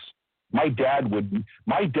mechanics. My dad was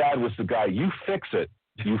the guy, you fix it.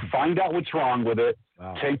 You find out what's wrong with it,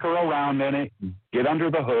 wow. Take her around in it, get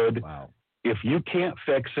under the hood. Wow. If you can't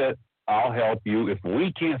fix it, I'll help you. If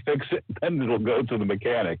we can't fix it, then it'll go to the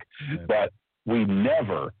mechanic. Yeah. But we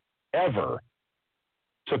never, ever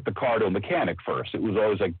took the car to a mechanic first. It was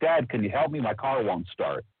always like, Dad, can you help me? My car won't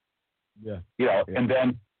start. Yeah. And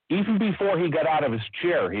then even before he got out of his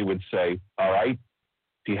chair, he would say, all right,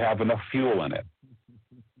 do you have enough fuel in it?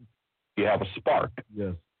 Do you have a spark?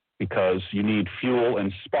 Yes. Because you need fuel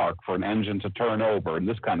and spark for an engine to turn over and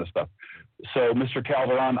this kind of stuff. So, Mr.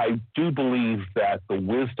 Calderon, I do believe that the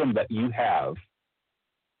wisdom that you have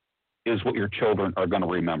is what your children are going to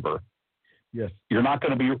remember. Yes. You're not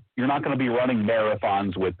going to be running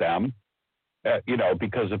marathons with them,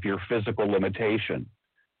 because of your physical limitation,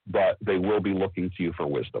 but they will be looking to you for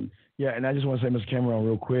wisdom. Yeah, and I just want to say, Mr. Cameron,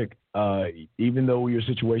 real quick, even though your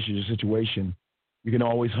situation is your situation, you can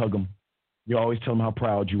always hug them. You always tell them how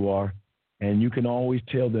proud you are. And you can always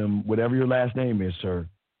tell them, whatever your last name is, sir,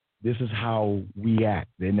 this is how we act.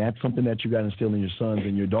 And that's something that you got to instill in your sons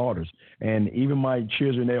and your daughters. And even my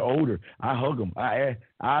children, they're older, I hug them.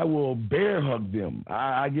 I will bear hug them.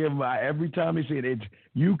 I give them, every time they say it,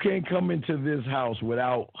 you can't come into this house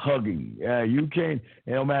without hugging. You can't,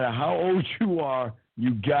 no matter how old you are,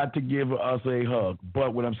 You got to give us a hug.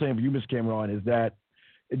 But what I'm saying for you, Miss Cameron, is that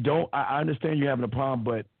I understand you're having a problem,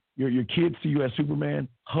 but your kids see you as Superman.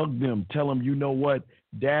 Hug them. Tell them, you know what?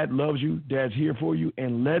 Dad loves you. Dad's here for you,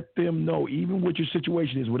 and let them know, even what your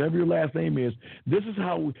situation is, whatever your last name is. This is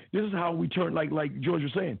how we turn, like George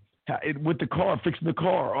was saying, with the car, fixing the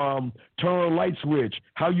car, turn a light switch,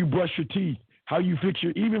 how you brush your teeth, how you fix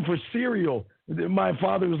even for cereal. My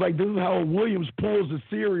father was like, this is how Williams pulls the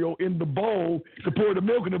cereal in the bowl to pour the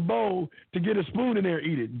milk in the bowl to get a spoon in there and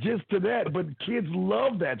eat it. Just to that. But kids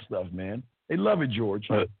love that stuff, man. They love it, George.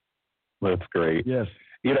 That's great. Yes.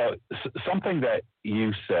 You know, something that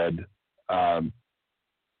you said, I'm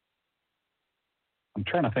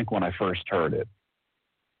trying to think when I first heard it.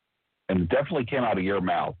 And it definitely came out of your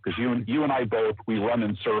mouth, because you and I both, we run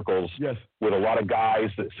in circles yes. with a lot of guys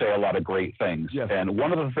that say a lot of great things. Yes. And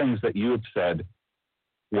one of the things that you had said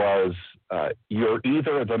was you're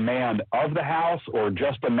either the man of the house or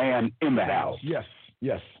just a man in the house. Yes,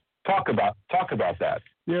 yes. Talk about that.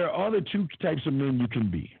 There are the two types of men you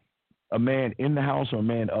can be, a man in the house or a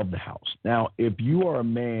man of the house. Now, if you are a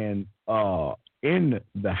man in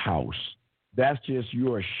the house, that's just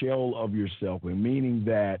you're a shell of yourself, meaning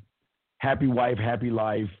that happy wife, happy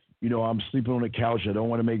life. You know, I'm sleeping on the couch. I don't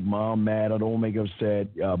want to make mom mad. I don't want to make her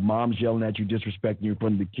upset. Mom's yelling at you, disrespecting you in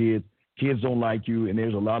front of the kids. Kids don't like you, and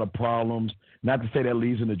there's a lot of problems. Not to say that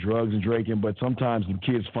leads into drugs and drinking, but sometimes the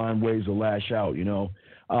kids find ways to lash out, you know.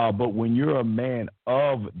 But when you're a man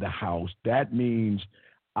of the house, that means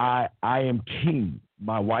I am king.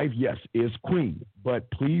 My wife, yes, is queen.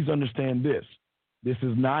 But please understand this. This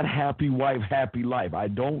is not happy wife, happy life. I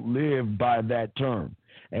don't live by that term.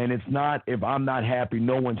 And it's not, if I'm not happy,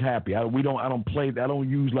 no one's happy. I don't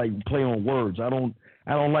use like play on words. I don't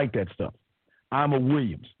like that stuff. I'm a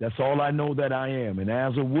Williams. That's all I know that I am. And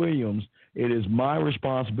as a Williams, it is my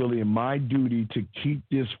responsibility and my duty to keep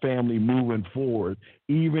this family moving forward,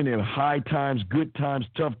 even in high times, good times,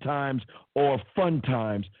 tough times, or fun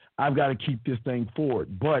times. I've got to keep this thing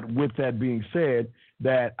forward. But with that being said,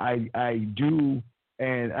 that I do,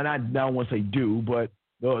 and I don't want to say do, but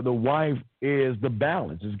the wife is the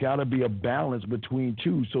balance. There's got to be a balance between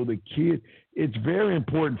two. So the kid, it's very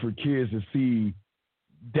important for kids to see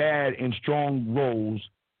dad in strong roles,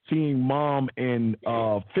 seeing mom in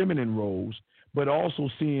feminine roles, but also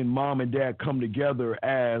seeing mom and dad come together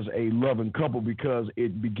as a loving couple, because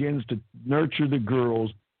it begins to nurture the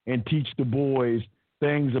girls and teach the boys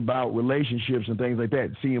things about relationships and things like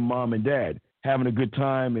that, seeing mom and dad having a good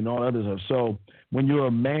time and all other stuff. So when you're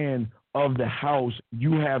a man of the house,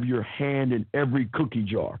 you have your hand in every cookie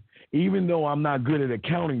jar. Even though I'm not good at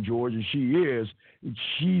accounting, George, and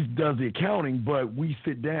she does the accounting, but we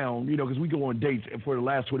sit down, you know, because we go on dates for the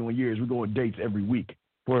last 21 years. We go on dates every week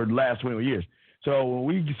for the last 21 years. So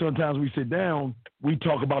when sometimes we sit down, we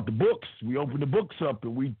talk about the books. We open the books up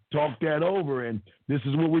and we talk that over, and this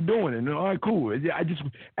is what we're doing. And all right, cool.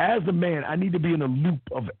 As a man, I need to be in a loop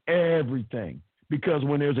of everything, because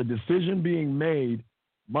when there's a decision being made,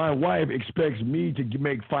 my wife expects me to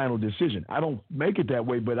make final decision. I don't make it that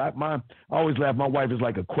way, but I always laugh. My wife is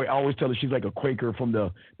like I always tell her she's like a Quaker from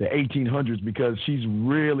the 1800s, because she's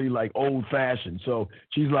really like old fashioned. So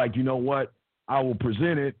she's like, you know what? I will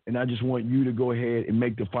present it, and I just want you to go ahead and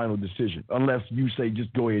make the final decision. Unless you say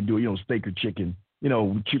just go ahead and do it, you know, steak or chicken, you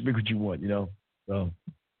know, pick what you want, you know. So.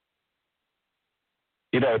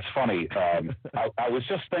 You know, it's funny. I was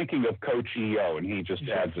just thinking of Coach EO, and he just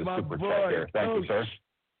adds a super chat here. Thank you, sir.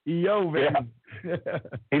 EO, man. Yeah.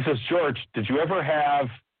 He says, George, did you ever have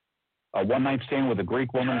a one-night stand with a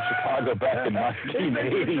Greek woman in Chicago back in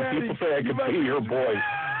 1980? People say I could be your boy.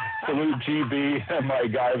 Salute GB and my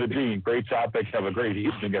guy, the Dean. Great topic. Have a great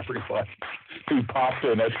evening, everyone. He popped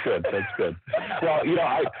in. That's good. That's good. Well, you know,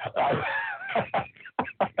 I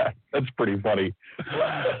that's pretty funny.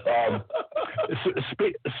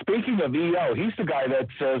 Speaking of EO, he's the guy that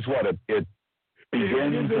says what? It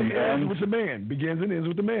begins and ends with the man. Begins and ends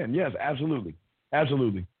with the man. Yes, absolutely.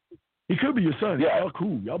 Absolutely. He could be your son. Yeah. Y'all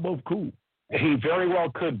cool. Y'all both cool. He very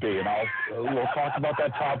well could be, and we'll talk about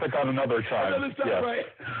that topic on another time. Another time, yes. Right.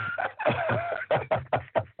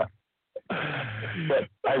 But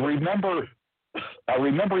I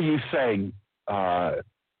remember you saying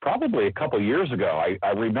probably a couple of years ago. I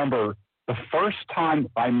remember the first time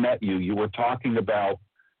I met you. You were talking about,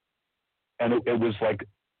 and it was like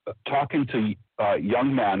talking to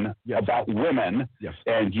young men about women,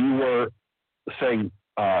 and you were saying,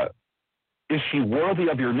 is she worthy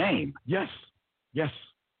of your name? Yes. Yes.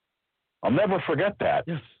 I'll never forget that.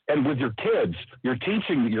 Yes. And with your kids, you're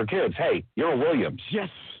teaching your kids, hey, you're a Williams. Yes.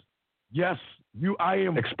 Yes. I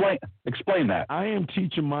am explain that. I am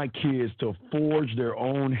teaching my kids to forge their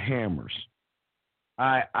own hammers.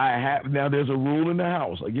 I have now. There's a rule in the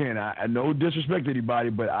house. Again, I no disrespect to anybody,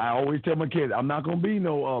 but I always tell my kids I'm not gonna be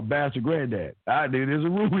no bastard granddad. There's a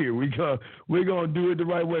rule here. We're gonna do it the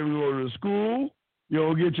right way. We go to school.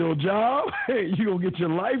 You're gonna get your job. You're gonna get your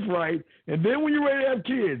life right, and then when you're ready to have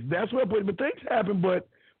kids, that's what I put. But things happen. But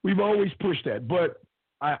we've always pushed that. But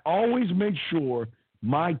I always make sure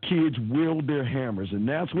my kids wield their hammers, and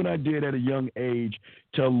that's what I did at a young age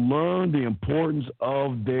to learn the importance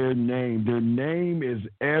of their name. Their name is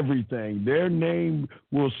everything. Their name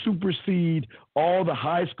will supersede all the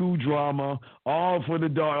high school drama, all the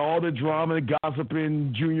drama, the gossip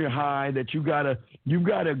in junior high that you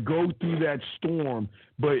gotta go through that storm.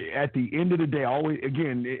 But at the end of the day, always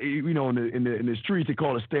again, in the streets they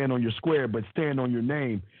call it stand on your square, but stand on your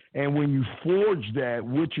name. And when you forge that,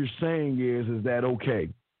 what you're saying is that, okay,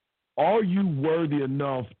 are you worthy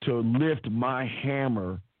enough to lift my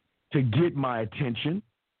hammer to get my attention,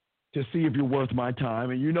 to see if you're worth my time?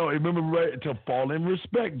 And remember to fall in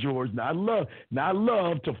respect, George, not love,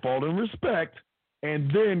 to fall in respect,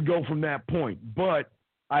 and then go from that point. But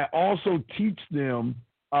I also teach them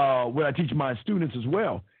what I teach my students as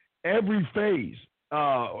well. Every phase,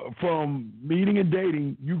 from meeting and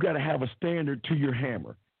dating, you got to have a standard to your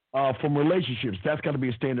hammer. From relationships, that's got to be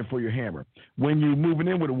a standard for your hammer. When you're moving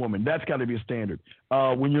in with a woman, that's got to be a standard.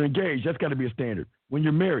 When you're engaged, that's got to be a standard. When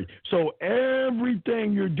you're married. So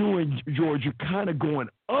everything you're doing, George, you're kind of going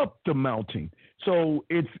up the mountain. So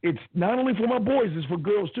it's not only for my boys, it's for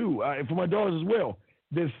girls too, and for my daughters as well.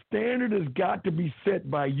 The standard has got to be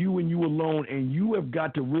set by you and you alone, and you have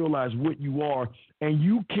got to realize what you are, and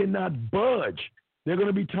you cannot budge. There are going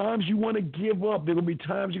to be times you want to give up. There are going to be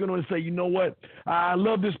times you're going to say, you know what, I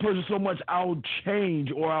love this person so much, I'll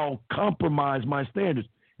change or I'll compromise my standards.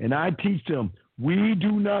 And I teach them, we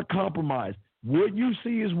do not compromise. What you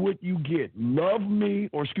see is what you get.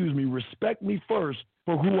 Respect me first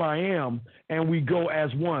for who I am, and we go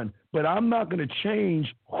as one. But I'm not going to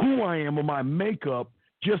change who I am or my makeup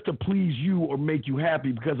just to please you or make you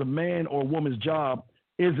happy, because a man or a woman's job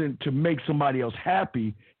isn't to make somebody else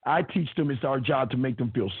happy. I teach them it's our job to make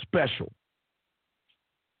them feel special.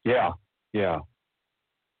 Yeah.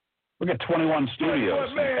 Look at 21 Studios.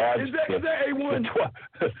 Man, is that A1?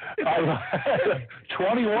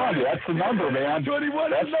 21, that's the number, man.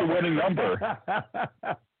 21 that's the winning number.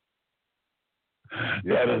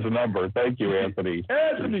 That is the number. Thank you, Anthony.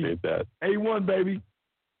 Appreciate that. A1, baby.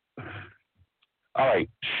 All right.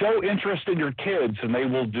 Show interest in your kids, and they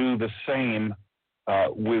will do the same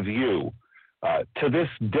with you. To this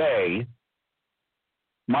day,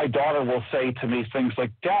 my daughter will say to me things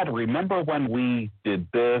like, Dad, remember when we did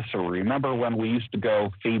this? Or remember when we used to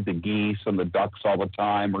go feed the geese and the ducks all the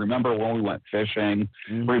time? Remember when we went fishing?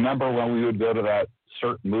 Mm-hmm. Remember when we would go to that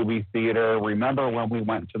certain movie theater? Remember when we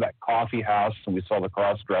went to that coffee house and we saw the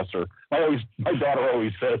cross-dresser? My daughter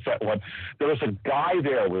always says that one. There was a guy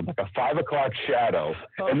there with like a 5 o'clock shadow.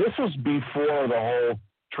 And this was before the whole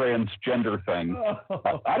transgender thing.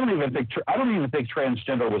 I don't even think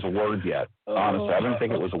transgender was a word yet. Honestly, I don't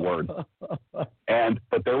think it was a word.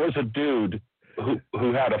 But there was a dude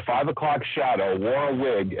who had a 5 o'clock shadow, wore a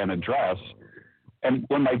wig and a dress. And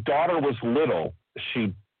when my daughter was little,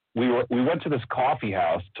 we went to this coffee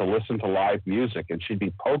house to listen to live music, and she'd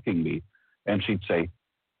be poking me, and she'd say,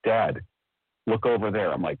 Dad, look over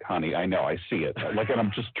there. I'm like, honey, I know, I see it. Like, and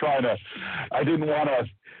I'm just trying to. I didn't want to.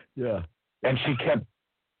 Yeah. And she kept.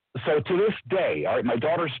 So to this day, all right, my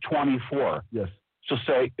daughter's 24. Yes.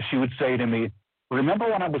 She would say to me,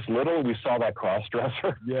 remember when I was little, we saw that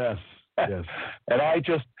cross-dresser? Yes. Yes.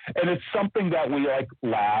 And it's something that we like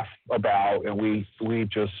laugh about, and we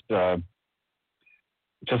just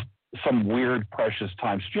some weird, precious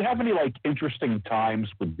times. Do you have any like interesting times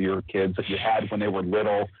with your kids that you had when they were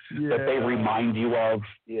little that they remind you of?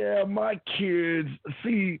 Yeah, my kids.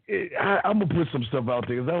 See, I'm gonna put some stuff out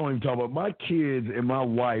there because I don't even talk about my kids and my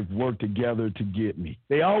wife work together to get me.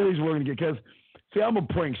 They always work together because, see, I'm a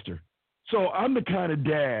prankster, so I'm the kind of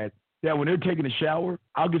dad that when they're taking a shower,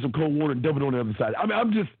 I'll get some cold water and dump it on the other side. I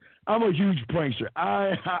mean, I'm a huge prankster.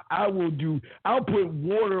 I'll put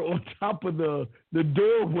water on top of the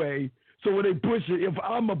doorway so when they push it, if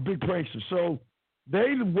I'm a big prankster. So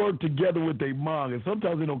they work together with their mom, and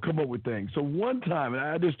sometimes they don't come up with things. So one time,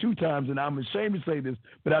 and there's 2 times, and I'm ashamed to say this,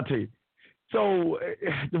 but I'll tell you. So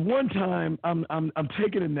the one time I'm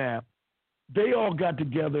taking a nap, they all got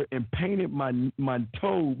together and painted my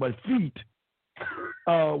feet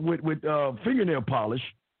with fingernail polish.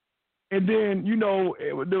 And then,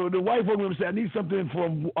 the wife woke me up and said, I need something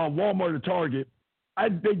from Walmart or Target.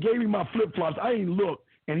 they gave me my flip flops. I ain't look,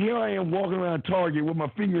 and here I am walking around Target with my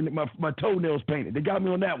finger and my toenails painted. They got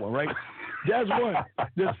me on that one, right? That's one.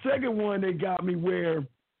 The second one they got me where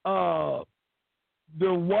the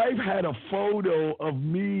wife had a photo of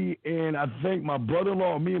me and I think my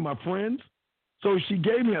brother-in-law, me and my friends. So she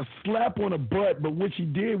gave me a slap on the butt, but what she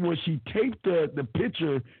did was she taped the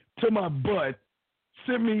picture to my butt,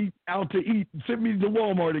 sent me out to eat, sent me to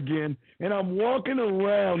Walmart again, and I'm walking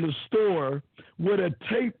around the store with a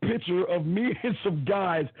taped picture of me and some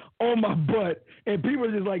guys on my butt, and people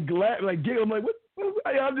are just like glad, like giggling. I'm like, what?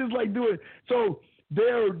 I'm just like doing it. So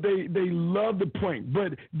they love the prank,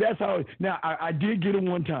 but that's how. Now I did get it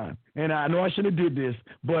one time, and I know I shouldn't have did this,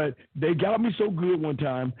 but they got me so good one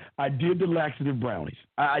time. I did the laxative brownies.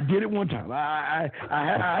 I did it one time. I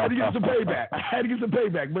had to get some payback. I had to get some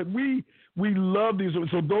payback. But we love these.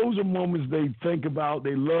 So those are moments they think about,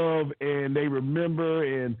 they love, and they remember.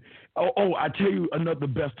 And I tell you another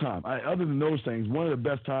best time. Other than those things, one of the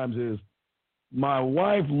best times is my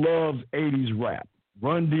wife loves 80s rap.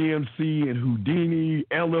 Run DMC and Houdini,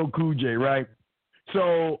 LL Cool J, right?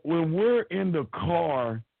 So when we're in the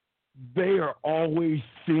car, they are always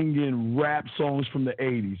singing rap songs from the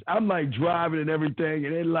 80s. I'm like driving and everything,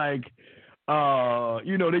 and they're like,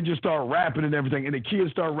 they just start rapping and everything, and the kids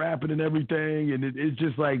start rapping and everything, and it's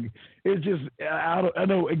just like, I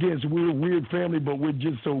know, again, we're a weird family, but we're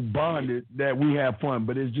just so bonded that we have fun.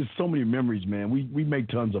 But it's just so many memories, man. We make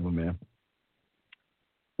tons of them, man.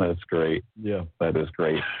 That's great. Yeah. That is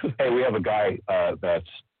great. Hey, we have a guy that's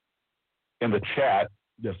in the chat.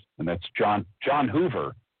 Yes. And that's John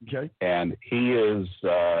Hoover. Okay. And he is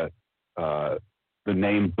the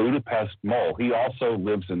name Budapest Mole. He also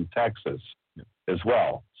lives in Texas as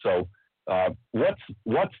well. So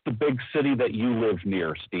what's the big city that you live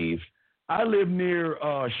near, Steve? I live near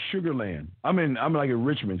Sugar Land. I'm like in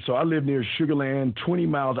Richmond, so I live near Sugar Land, 20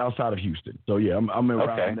 miles outside of Houston. So yeah, I'm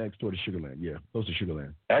around next door to Sugar Land. Yeah, close to Sugar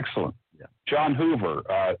Land. Excellent. Yeah. John Hoover,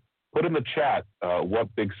 put in the chat what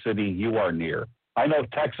big city you are near. I know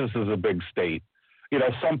Texas is a big state.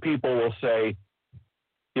 Some people will say,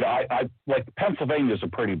 I like Pennsylvania is a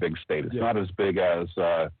pretty big state. It's not as big as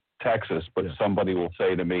Texas, but somebody will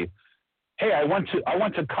say to me, hey, I went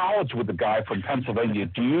to college with a guy from Pennsylvania.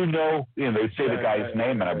 Do you know? They say the guy's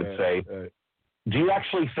name, and I would say, do you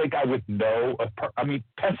actually think I would know?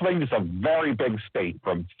 Pennsylvania is a very big state.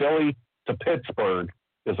 From Philly to Pittsburgh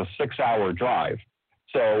is a 6-hour drive.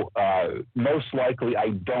 So most likely, I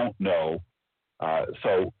don't know.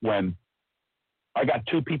 So when I got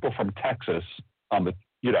two people from Texas on the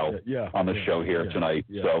show here tonight,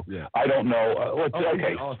 I don't know.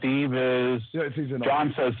 Steve is.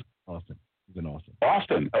 John says Austin. He's in Austin.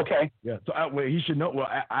 Austin, okay. Yeah, so he should know. Well,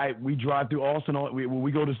 we drive through Austin. When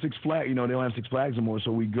we go to Six Flags, they don't have Six Flags anymore,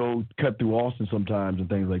 so we go cut through Austin sometimes and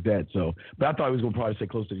things like that. So, but I thought he was going to probably say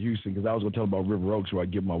close to Houston because I was going to tell him about River Oaks where I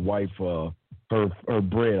give my wife her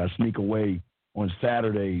bread. I sneak away on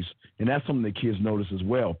Saturdays, and that's something the kids notice as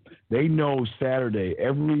well. They know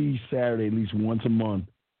every Saturday, at least once a month,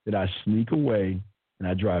 that I sneak away and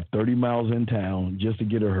I drive 30 miles in town just to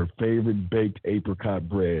get her favorite baked apricot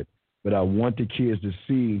bread. But I want the kids to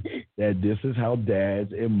see that this is how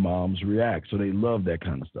dads and moms react. So they love that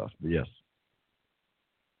kind of stuff. But yes.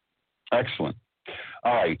 Excellent.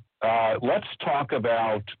 All right. Let's talk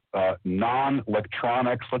about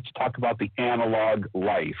non-electronics. Let's talk about the analog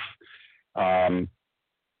life.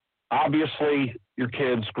 Obviously, your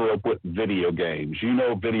kids grew up with video games.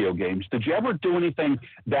 Video games. Did you ever do anything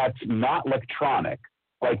that's not electronic?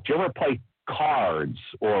 Like, do you ever play cards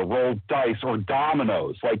or roll dice or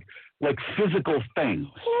dominoes? Like physical things,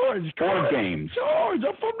 board games. George,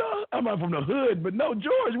 I'm not from the hood, but no,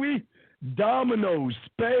 George, we dominoes,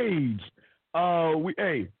 spades, wall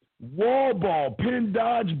ball, pin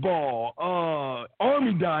dodgeball,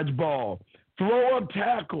 army dodgeball, throw up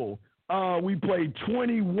tackle. We played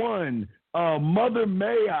 21, Mother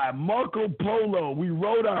May I, Marco Polo. We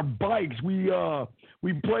rode our bikes. We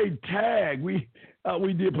played tag. We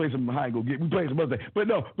did play some hide and go get. We played some other things, but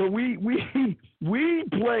we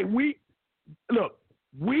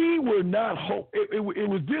were not home. It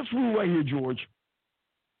was this rule right here, George.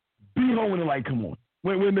 Be home when the light come on.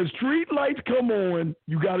 When the street lights come on,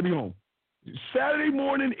 you got to be home. Saturday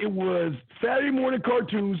morning, it was Saturday morning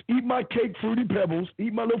cartoons. Eat my cake, Fruity Pebbles.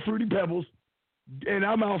 Eat my little Fruity Pebbles, and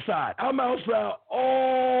I'm outside. I'm outside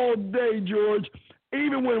all day, George.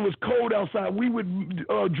 Even when it was cold outside, we would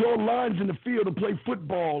draw lines in the field to play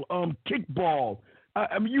football, kickball.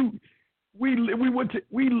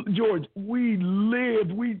 George, we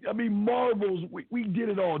lived. Marbles. We did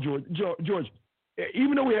it all, George.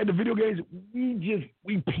 even though we had the video games,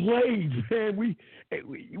 we played, man.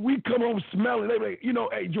 We come home smelling. They like,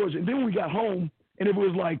 hey George. And then when we got home, and if it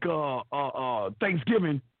was like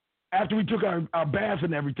Thanksgiving, after we took our baths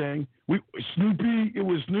and everything, it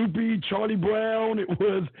was Snoopy, Charlie Brown, it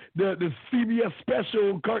was the CBS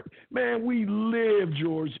special. Man, we lived,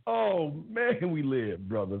 George. Oh man, we lived,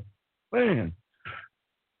 brother. Man,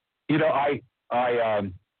 I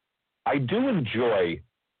do enjoy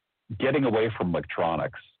getting away from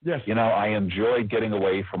electronics. Yes. I enjoy getting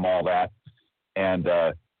away from all that. And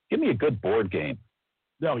give me a good board game.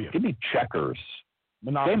 Oh, yeah. Give me checkers.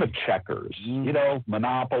 Monopoly. Game of checkers.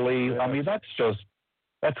 Monopoly. Yes. I mean, that's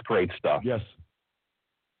great stuff. Yes.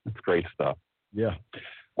 That's great stuff. Yeah.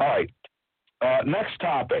 All right. Next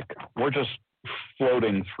topic. We're just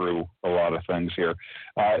floating through a lot of things here.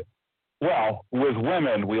 Well, with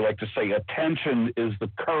women, we like to say attention is the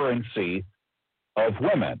currency of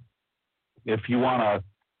women. If you want to,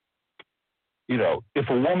 if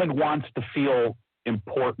a woman wants to feel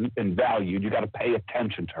important and valued, you got to pay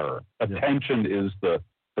attention to her. Yeah. Attention is the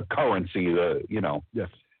currency, Yes.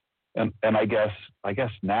 And I guess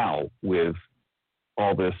now with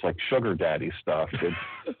all this like sugar daddy stuff,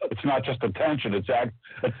 it's not just attention, it's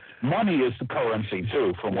money is the currency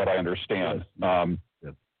too, from what I understand. Yes.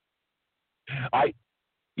 I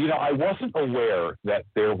wasn't aware that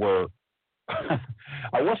there were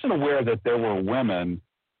women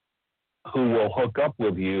who will hook up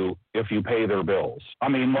with you if you pay their bills. I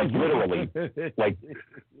mean, like literally,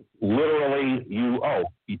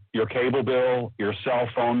 your cable bill, your cell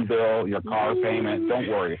phone bill, your car payment. Don't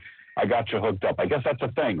worry, I got you hooked up. I guess that's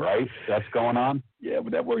a thing, right? That's going on. Yeah,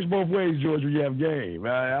 but that works both ways, George, when you have game.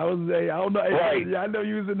 I don't know. Right. I know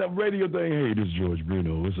you was in that radio thing. Hey, this is George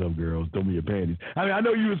Bruno. What's up, girls? Throw me your panties. I mean, I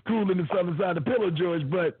know you was cool in the southern side of the pillow, George,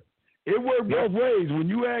 but it worked both ways. When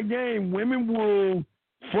you had game, women will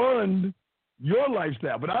fund your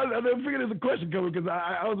lifestyle. But I never figured there's a question coming because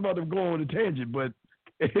I was about to go on a tangent, but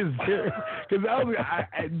because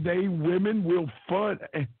women will fund.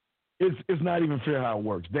 It's not even fair how it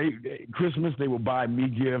works. Christmas they will buy me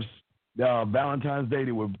gifts. Valentine's Day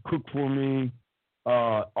they would cook for me.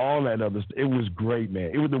 All that other stuff. It was great,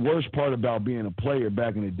 man. It was the worst part about being a player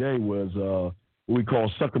back in the day was what we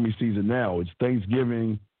call sucker me season now. It's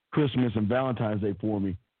Thanksgiving, Christmas, and Valentine's Day for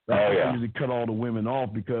me. I usually cut all the women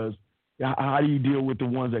off because how do you deal with the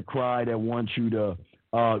ones that cry that want you to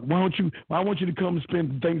I want you to come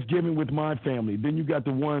spend Thanksgiving with my family. Then you got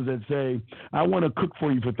the ones that say, I want to cook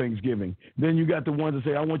for you for Thanksgiving. Then you got the ones that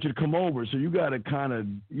say, I want you to come over. So you got to kind of,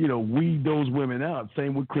 weed those women out.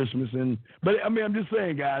 Same with Christmas. But I mean, I'm just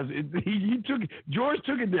saying, guys, George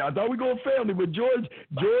took it there. I thought we go family, but George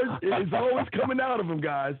is always coming out of him,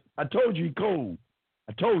 guys. I told you he cold.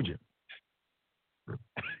 I told you.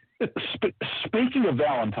 Speaking of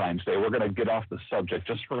Valentine's Day, we're going to get off the subject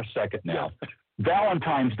just for a second now. Yes.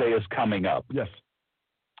 Valentine's Day is coming up. Yes.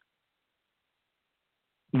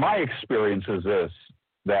 My experience is this,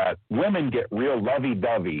 that women get real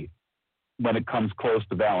lovey-dovey when it comes close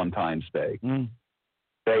to Valentine's Day. Mm.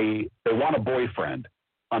 They want a boyfriend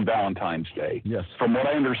on Valentine's Day. Yes. From what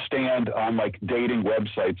I understand on like dating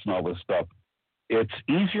websites and all this stuff, it's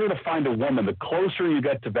easier to find a woman the closer you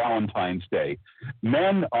get to Valentine's Day.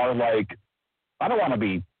 Men are like, I don't want to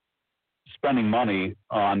be spending money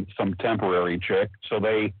on some temporary chick, so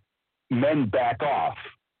men back off.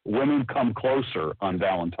 Women come closer on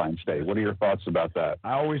Valentine's Day. What are your thoughts about that?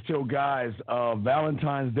 I always tell guys,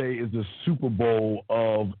 Valentine's Day is the Super Bowl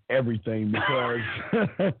of everything because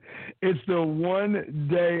it's the one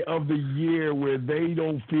day of the year where they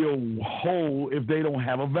don't feel whole if they don't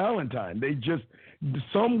have a Valentine.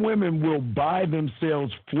 Some women will buy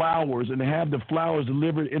themselves flowers and have the flowers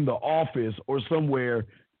delivered in the office or somewhere,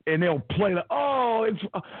 and they'll play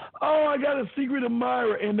I got a secret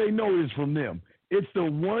admirer, and they know it's from them. It's the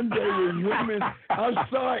one day where women, I'm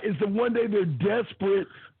sorry, it's the one day they're desperate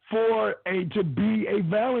to be a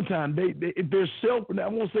Valentine. Their I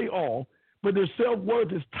won't say all, but their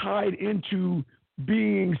self-worth is tied into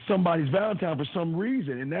being somebody's Valentine for some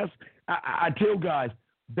reason. And I tell guys,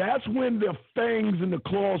 that's when the fangs and the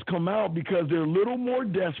claws come out because they're a little more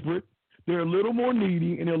desperate, they're a little more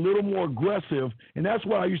needy, and they're a little more aggressive. And that's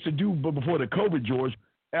what I used to do before the COVID, George.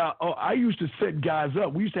 I used to set guys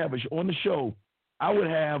up. We used to have on the show, I would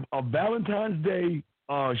have a Valentine's Day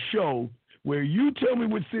show where you tell me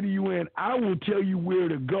what city you in, I will tell you where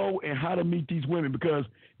to go and how to meet these women because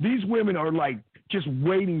these women are like just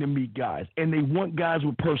waiting to meet guys, and they want guys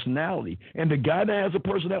with personality. And the guy that has a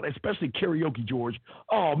personality, especially karaoke, George,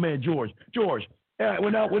 oh, man, George,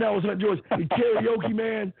 when I was at George, the karaoke,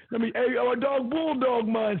 man. Hey, our dog Bulldog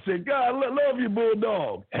mindset. God, I love you,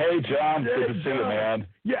 Bulldog. Hey, John, good to see you, man.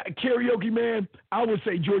 Yeah, karaoke, man. I would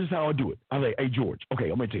say, George, is how I do it. I say, hey, George, okay,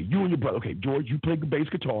 I'm going to tell you, you and your brother. Okay, George, you play the bass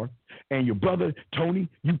guitar, and your brother, Tony,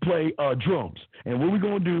 you play drums. And what we're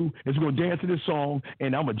going to do is we're going to dance to this song,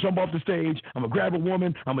 and I'm going to jump off the stage. I'm going to grab a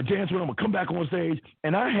woman. I'm going to dance with her. I'm going to come back on stage.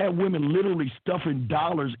 And I had women literally stuffing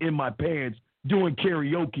dollars in my pants doing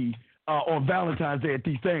karaoke on Valentine's Day at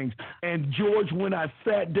these things. And George, when I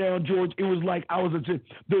sat down, George, it was like I was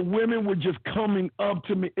the women were just coming up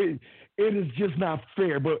to me. It is just not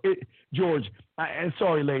fair. But George, and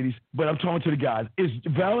sorry, ladies, but I'm talking to the guys.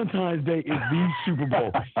 Valentine's Day is the Super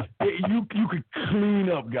Bowl. You could clean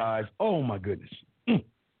up, guys. Oh my goodness.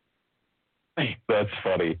 That's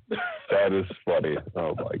funny. That is funny.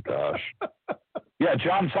 Oh my gosh. Yeah,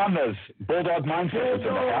 John Sonmez, Bulldog Mindset is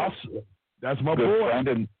in the house. That's my good boy. Friend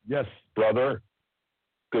and yes, brother.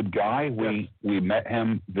 Good guy. Yes. We met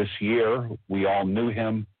him this year. We all knew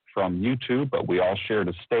him from YouTube, but we all shared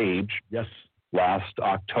a stage. Yes. Last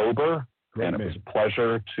October, Great and man. It was a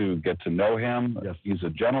pleasure to get to know him. Yes. He's a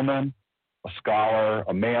gentleman, a scholar,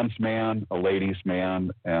 a man's man, a ladies'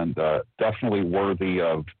 man, and definitely worthy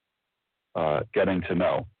of getting to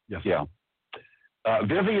know. Yes. Yeah.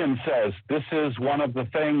 Vivian says, this is one of the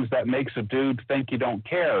things that makes a dude think you don't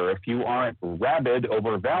care. If you aren't rabid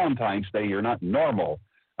over Valentine's Day, you're not normal.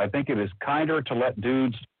 I think it is kinder to let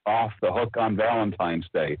dudes off the hook on Valentine's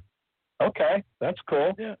Day. Okay, that's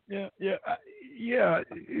cool. Yeah. But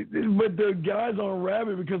the guys aren't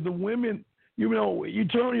rabid because the women, you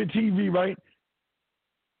turn on your TV, right?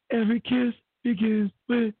 Every kiss begins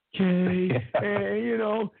with K.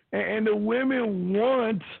 and the women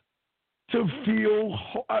want to feel,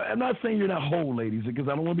 I'm not saying you're not whole, ladies, because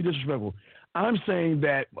I don't want to be disrespectful. I'm saying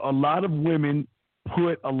that a lot of women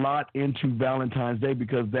put a lot into Valentine's Day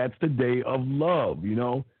because that's the day of love,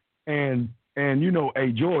 And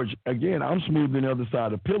hey, George, again, I'm smooth on the other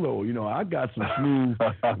side of the pillow. I got some smooth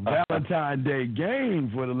Valentine's Day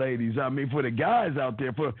game for the ladies. I mean, for the guys out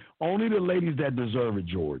there, for only the ladies that deserve it,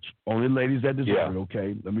 George. Only the ladies that deserve it,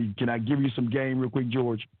 okay? Can I give you some game real quick,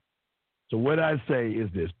 George? So what I say is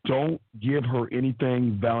this: don't give her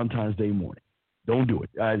anything Valentine's Day morning. Don't do it.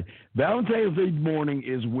 Valentine's Day morning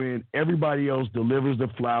is when everybody else delivers the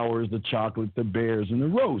flowers, the chocolate, the bears, and the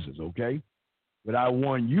roses, okay? What I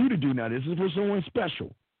want you to do now, this is for someone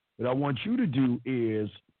special. What I want you to do is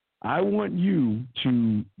I want you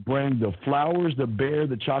to bring the flowers, the bear,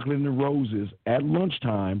 the chocolate, and the roses at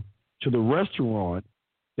lunchtime to the restaurant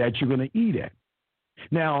that you're going to eat at.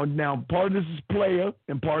 Now, part of this is player,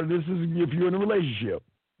 and part of this is if you're in a relationship.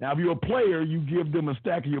 Now, if you're a player, you give them a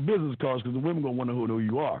stack of your business cards because the women going to want to know who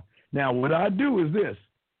you are. Now, what I do is this,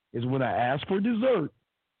 is when I ask for dessert,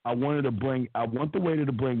 I want the waiter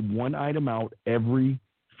to bring one item out every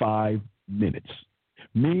 5 minutes,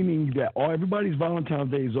 meaning that everybody's Valentine's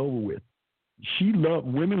Day is over with.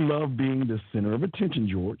 Women love being the center of attention,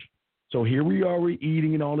 George. So here we are, we're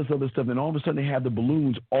eating and all this other stuff, and all of a sudden they have the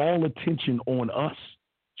balloons, all attention on us.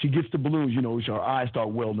 She gets the balloons, her eyes start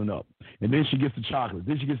welding up. And then she gets the chocolate.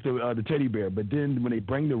 Then she gets the teddy bear. But then when they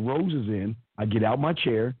bring the roses in, I get out my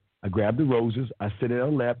chair, I grab the roses, I sit at her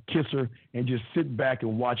lap, kiss her, and just sit back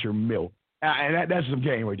and watch her melt. And that's some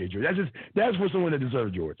game right there, George. That's for someone that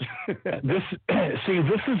deserves George. This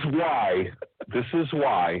is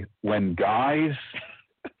why when guys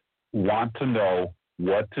want to know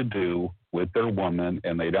what to do with their woman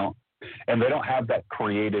and they don't have that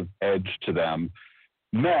creative edge to them,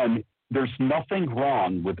 men, there's nothing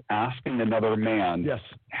wrong with asking another man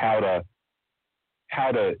how to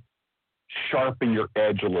sharpen your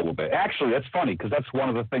edge a little bit. Actually, that's funny because that's one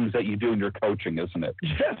of the things that you do in your coaching, isn't it?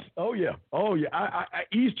 Yes. Oh yeah.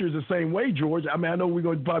 Easter's the same way, George. I mean, I know we're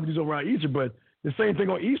going to probably do something around Easter, but the same thing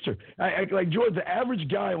on Easter. Like George, the average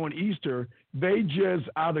guy on Easter, they just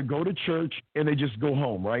either go to church and they just go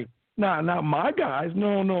home, right? Nah, not my guys.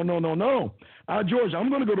 No. George, I'm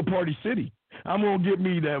going to go to Party City. I'm going to get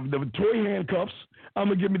me the toy handcuffs. I'm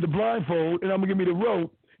going to get me the blindfold, and I'm going to get me the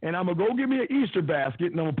rope. And I'm going to go get me an Easter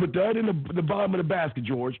basket, and I'm going to put that in the bottom of the basket,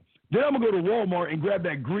 George. Then I'm going to go to Walmart and grab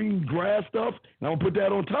that green grass stuff, and I'm going to put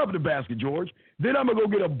that on top of the basket, George. Then I'm going to go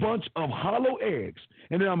get a bunch of hollow eggs.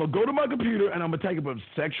 And then I'm going to go to my computer, and I'm going to take up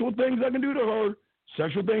sexual things I can do to her,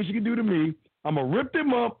 sexual things she can do to me. I'm going to rip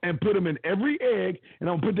them up and put them in every egg, and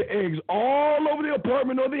I'm going to put the eggs all over the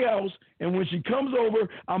apartment or the house. And when she comes over,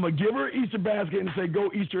 I'm going to give her an Easter basket and say, go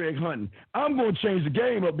Easter egg hunting. I'm going to change the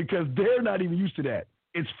game up because they're not even used to that.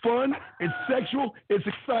 It's fun. It's sexual. It's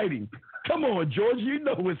exciting. Come on, George. You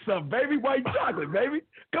know what's up, baby. White chocolate, baby.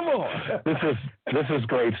 Come on. This is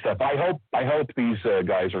great stuff. I hope these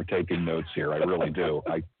guys are taking notes here. I really do.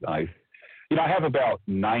 I have about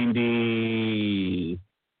 92%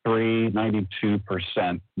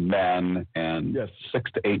 men and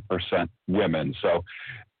 6 to 8% women. So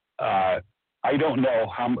I don't know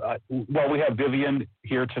how. Well, we have Vivian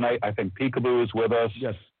here tonight. I think Peekaboo is with us.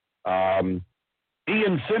 Yes.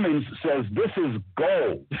 Ian Simmons says this is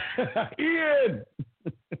gold. Ian.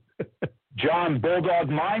 John Bulldog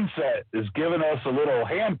Mindset is giving us a little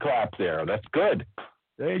hand clap there. That's good.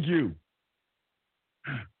 Thank you.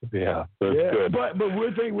 Yeah, that's good. But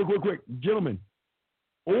we're thinking real quick, gentlemen.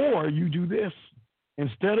 Or you do this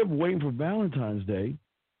instead of waiting for Valentine's Day.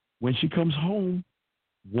 When she comes home,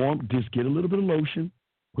 just get a little bit of lotion,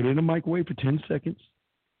 put it in the microwave for 10 seconds.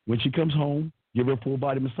 When she comes home, give her a full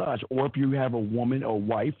body massage. Or if you have a woman or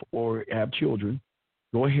wife or have children,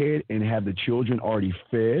 go ahead and have the children already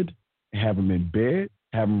fed, have them in bed,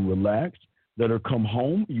 have them relaxed. Let her come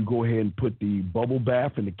home. You go ahead and put the bubble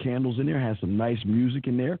bath and the candles in there. Have some nice music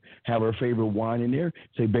in there. Have her favorite wine in there.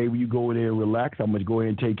 Say, baby, you go there and relax. I'm gonna go ahead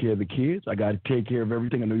and take care of the kids. I got to take care of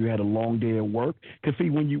everything. I know you had a long day at work. Cause see,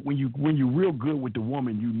 when you're real good with the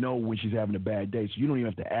woman, you know when she's having a bad day. So you don't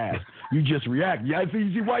even have to ask. You just react. Yeah,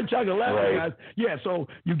 you see white chocolate laughing, right. Guys. Yeah. So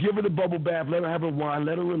you give her the bubble bath. Let her have her wine.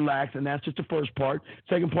 Let her relax. And that's just the first part.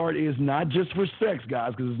 Second part is not just for sex,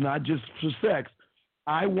 guys, because it's not just for sex.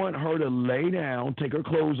 I want her to lay down, take her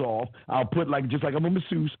clothes off. I'll put just like I'm a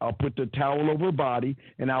masseuse, I'll put the towel over her body,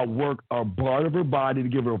 and I'll work a part of her body to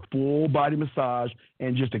give her a full body massage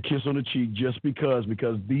and just a kiss on the cheek just because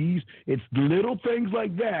it's little things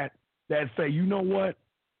like that say, you know what?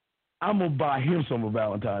 I'm going to buy him some for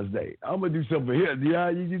Valentine's Day. I'm going to do something for him. Yeah,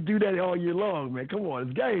 you do that all year long, man. Come on,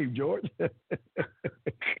 it's game, George.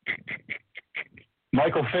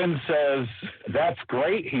 Michael Finn says, that's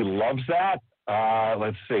great. He loves that.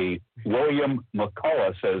 Let's see. William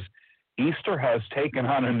McCullough says, Easter has taken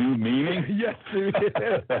on a new meaning. Yes,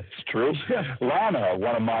 that's true. Yes. Lana,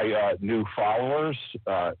 one of my new followers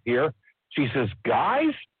here, she says,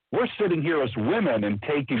 guys, we're sitting here as women and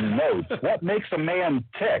taking notes. What makes a man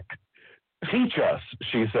tick? Teach us,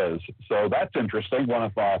 she says. So that's interesting. One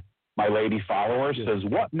of my lady followers says,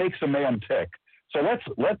 what makes a man tick? So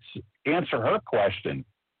let's answer her question.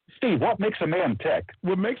 Steve, what makes a man tick?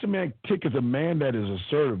 What makes a man tick is a man that is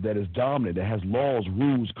assertive, that is dominant, that has laws,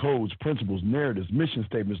 rules, codes, principles, narratives, mission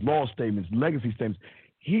statements, law statements, legacy statements.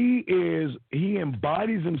 He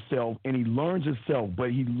embodies himself and he learns himself,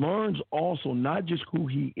 but he learns also not just who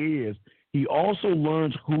he is, he also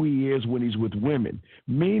learns who he is when he's with women,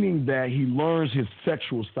 meaning that he learns his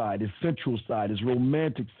sexual side, his sensual side, his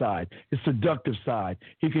romantic side, his seductive side.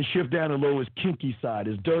 He can shift down and low his kinky side,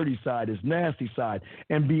 his dirty side, his nasty side,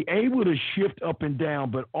 and be able to shift up and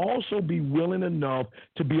down, but also be willing enough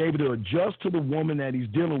to be able to adjust to the woman that he's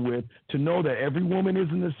dealing with, to know that every woman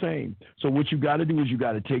isn't the same. So what you got to do is you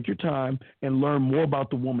got to take your time and learn more about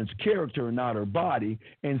the woman's character and not her body,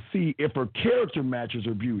 and see if her character matches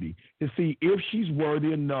her beauty, to see if she's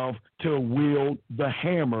worthy enough to wield the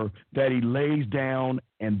hammer that he lays down,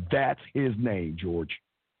 and that's his name, George.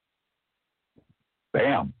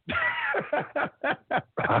 Bam.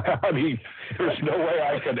 I mean, there's no way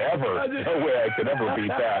I could ever beat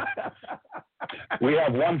that. We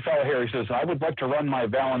have one fellow here. He says, I would like to run my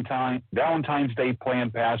Valentine's Day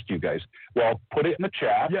plan past you guys. Well, put it in the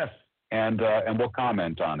chat. Yes. And we'll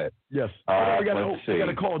comment on it. Yes. We got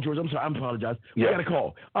a call, George. I'm sorry. I apologize. Yes. We got a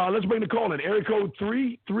call. Let's bring the call in. Area code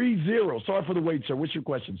 330. Sorry for the wait, sir. What's your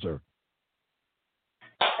question, sir?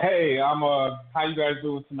 Hey, how you guys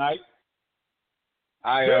doing tonight?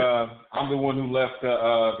 I'm the one who left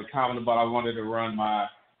the comment about I wanted to run my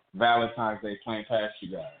Valentine's Day plan past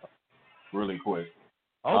you guys really quick.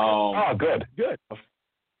 Okay. Good. Good.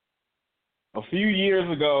 A few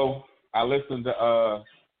years ago, I listened to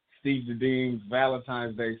Steve Dedene's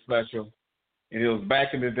Valentine's Day special, and it was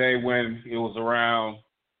back in the day when it was around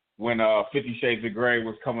when 50 Shades of Grey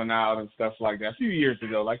was coming out and stuff like that, a few years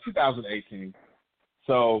ago, like 2018.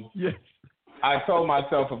 So yes. I told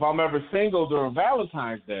myself if I'm ever single during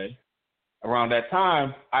Valentine's Day, around that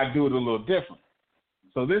time, I'd do it a little different.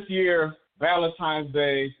 So this year, Valentine's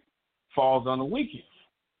Day falls on the weekend.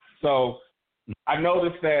 So I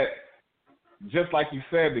noticed that, just like you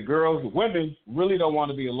said, women really don't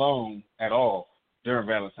want to be alone at all during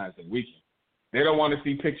Valentine's Day weekend. They don't want to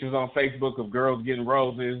see pictures on Facebook of girls getting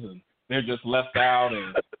roses and they're just left out,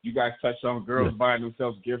 and you guys touched on girls buying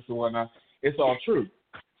themselves gifts and whatnot. It's all true.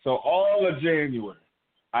 So all of January,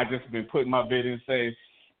 I just been putting my bid in and say,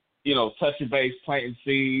 touching base, planting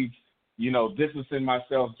seeds, distancing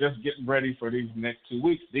myself, just getting ready for these next 2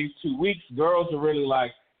 weeks. These 2 weeks, girls are really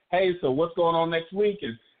like, hey, so what's going on next week?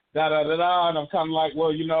 And da-da-da-da. And I'm kind of like,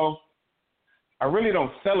 well, I really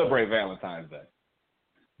don't celebrate Valentine's Day.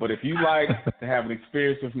 But if you like to have an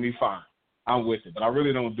experience with me, fine. I'm with it. But I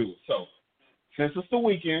really don't do it. So since it's the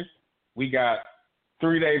weekend, we got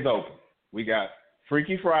 3 days open. We got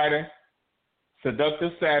Freaky Friday,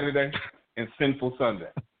 Seductive Saturday, and Sinful Sunday.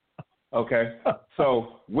 Okay?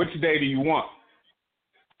 So which day do you want?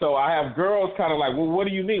 So I have girls kind of like, well, what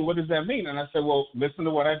do you mean? What does that mean? And I said, well, listen to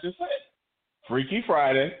what I just said. Freaky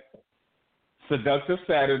Friday, Seductive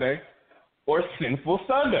Saturday, or Sinful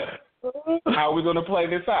Sunday. How are we going to play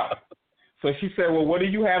this out? So she said, well, what do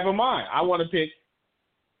you have in mind? I want to pick.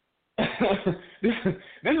 This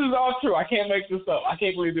is all true. I can't make this up. I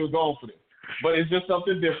can't believe they were going for this. But it's just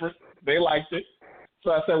something different. They liked it. So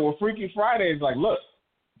I said, well, Freaky Friday is like, look,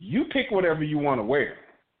 you pick whatever you want to wear.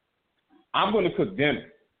 I'm going to cook dinner.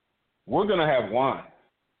 We're going to have wine.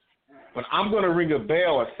 But I'm going to ring a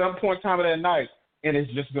bell at some point in time of that night, and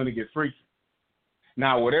it's just going to get freaky.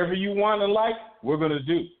 Now, whatever you want and like, we're going to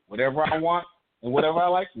do. Whatever I want and whatever I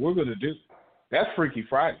like, we're going to do. That's Freaky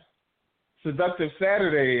Friday. Seductive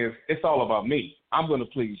Saturday is, it's all about me. I'm going to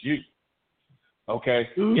please you. Okay?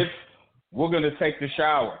 We're going to take the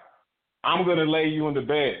shower. I'm going to lay you in the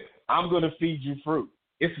bed. I'm going to feed you fruit.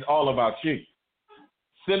 It's all about you.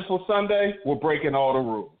 Sinful Sunday, we're breaking all the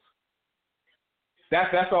rules.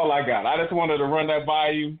 That's all I got. I just wanted to run that by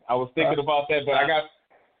you. I was thinking about that, but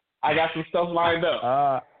I got some stuff lined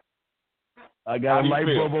up. I got a light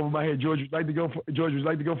bulb over my head. George, would you like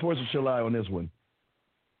to go for us, or shall I on this one?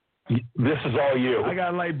 This is all you. I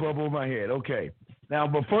got a light bulb over my head. Okay. Now,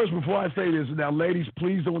 but first, before I say this, now, ladies,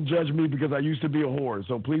 please don't judge me because I used to be a whore.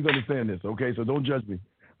 So please understand this, okay? So don't judge me.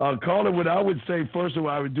 Caller, what I would say first of all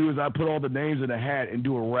I would do is I put all the names in a hat and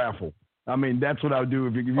do a raffle. I mean, that's what I would do.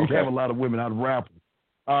 If you have a lot of women, I'd raffle.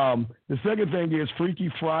 The second thing is Freaky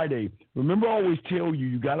Friday. Remember, I always tell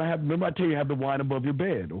you, remember I tell you, have the wine above your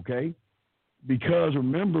bed, okay? Because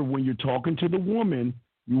remember, when you're talking to the woman,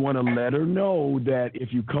 you want to let her know that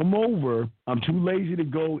if you come over, I'm too lazy to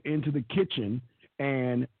go into the kitchen,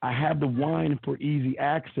 and I have the wine for easy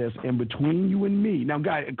access in between you and me. Now,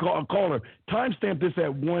 guy, caller, timestamp this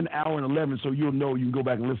at 1 hour and 11 so you'll know you can go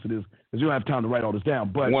back and listen to this because you don't have time to write all this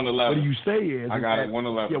down. But 1:11. What you say is... I got it,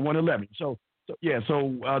 1:11. Yeah, 1:11. So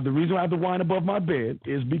the reason I have the wine above my bed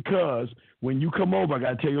is because when you come over, I got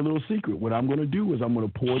to tell you a little secret. What I'm going to do is I'm going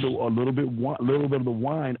to pour a little bit of the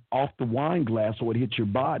wine off the wine glass so it hits your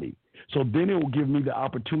body. So then it will give me the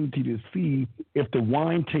opportunity to see if the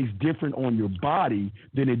wine tastes different on your body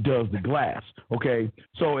than it does the glass. Okay.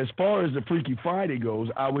 So as far as the Freaky Friday goes,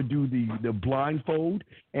 I would do the blindfold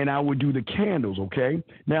and I would do the candles. Okay.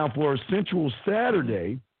 Now for a Sensual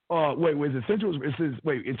Saturday. Is it Sensual?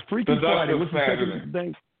 It's Freaky Friday. What's the second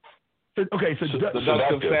thing? Okay, Seductive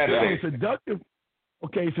Saturday. Seductive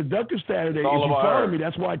Saturday. If you follow me,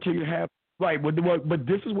 that's why I tell you to have. Right, but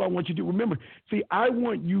this is what I want you to do. Remember, see, I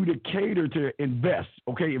want you to cater to invest.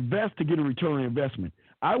 Okay, invest to get a return on investment.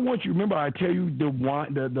 I want you. Remember, I tell you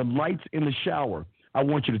the lights in the shower. I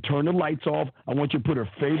want you to turn the lights off. I want you to put her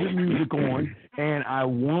favorite music on, and I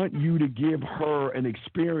want you to give her an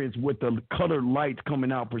experience with the colored lights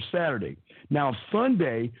coming out for Saturday. Now,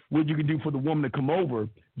 Sunday, what you can do for the woman to come over,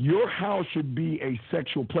 your house should be a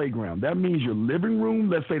sexual playground. That means your living room,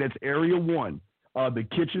 let's say that's area 1. The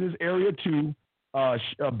kitchen is area 2,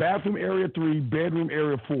 bathroom area 3, bedroom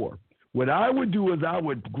area 4. What I would do is I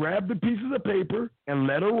would grab the pieces of paper and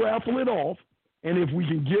let her raffle it off. And if we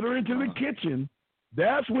can get her into the kitchen,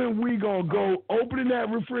 that's when we going to go opening that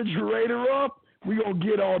refrigerator up. We going to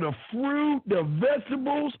get all the fruit, the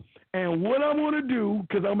vegetables. And what I'm going to do,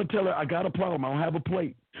 because I'm going to tell her I got a problem. I don't have a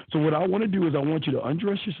plate. So what I want to do is I want you to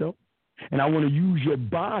undress yourself. And I want to use your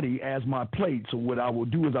body as my plate. So what I will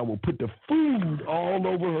do is I will put the food all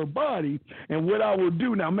over her body. And what I will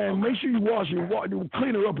do now, man, make sure you wash her,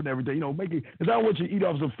 clean her up and everything. Make it, because I don't want you to eat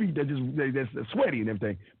off some feet that's sweaty and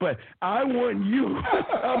everything. But I want you,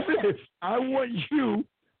 I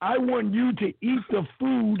want you to eat the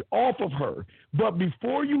food off of her. But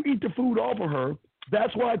before you eat the food off of her,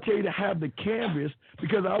 that's why I tell you to have the canvas,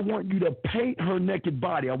 because I want you to paint her naked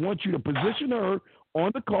body. I want you to position her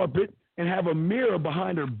on the carpet and have a mirror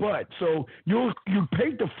behind her butt. So you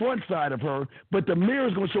paint the front side of her, but the mirror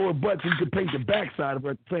is going to show her butt so you can paint the back side of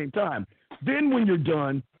her at the same time. Then when you're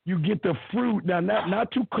done, you get the fruit. Now,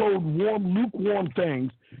 not too cold, warm, lukewarm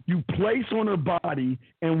things. You place on her body,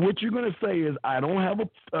 and what you're going to say is, I don't have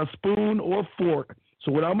a spoon or a fork,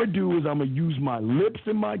 So what I'm going to do is I'm going to use my lips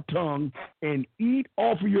and my tongue and eat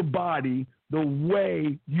off of your body the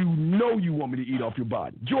way you know you want me to eat off your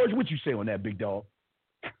body. George, what you say on that, big dog?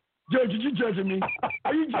 George, are you judging me?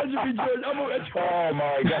 Are you judging me, George? Oh,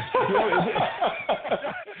 my God.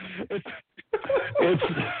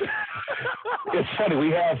 It's funny.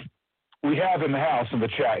 We have in the house in the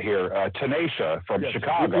chat here Tanisha from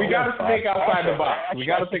Chicago. We got to think outside the box. We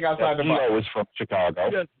got to think outside the box. Is from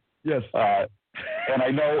Chicago. Yes. And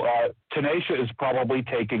I know Tanisha is probably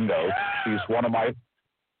taking notes. She's one of my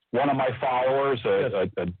followers,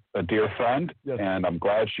 a dear friend, and I'm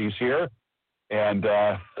glad she's here. And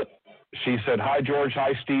she said, "Hi, George.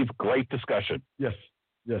 Hi, Steve. Great discussion." Yes.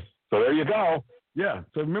 So there you go. Yeah.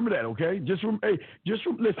 So remember that, okay?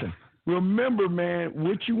 Listen. Remember, man,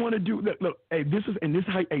 what you want to do. Look. Hey,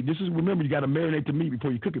 remember, you got to marinate the meat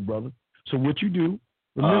before you cook it, brother. So what you do?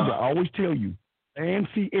 Remember, I always tell you,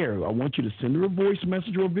 Nancy Air, I want you to send her a voice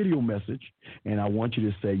message or a video message, and I want you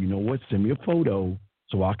to say, you know what? Send me a photo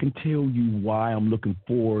so I can tell you why I'm looking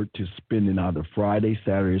forward to spending either Friday,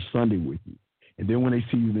 Saturday, or Sunday with you. And then when they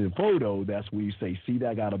see you in the photo, that's where you say, see,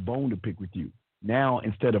 I got a bone to pick with you. Now,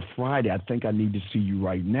 instead of Friday, I think I need to see you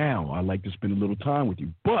right now. I'd like to spend a little time with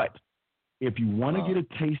you. But if you want to get a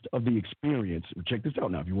taste of the experience, check this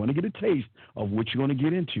out now. If you want to get a taste of what you're going to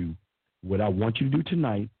get into, what I want you to do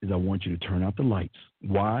tonight is I want you to turn out the lights.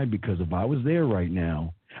 Why? Because if I was there right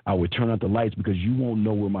now, I would turn out the lights because you won't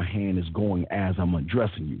know where my hand is going as I'm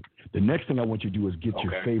undressing you. The next thing I want you to do is get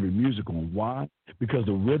your favorite music on. Why? Because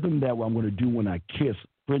the rhythm that I'm going to do when I kiss,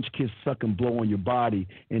 French kiss, suck and blow on your body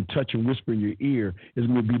and touch and whisper in your ear is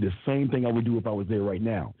going to be the same thing I would do if I was there right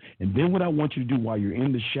now. And then what I want you to do while you're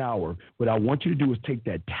in the shower, what I want you to do is take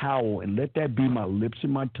that towel and let that be my lips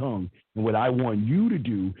and my tongue. And what I want you to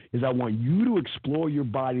do is I want you to explore your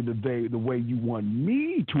body the way you want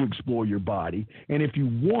me to explore your body. And if you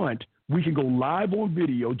want, we can go live on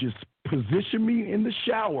video. Just position me in the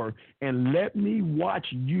shower and let me watch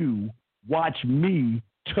me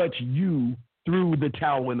touch you through the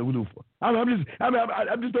towel and the loofah. I'm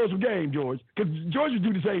just throwing some game, George, because George would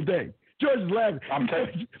do the same thing. George is laughing.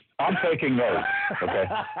 I'm taking notes. Okay.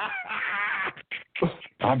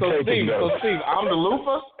 Steve, I'm the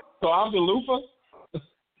loofah. So I'm the loofah.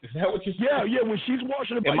 Is that what you said? Yeah. When she's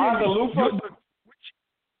washing her body, am I the loofah?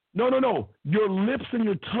 No. Your lips and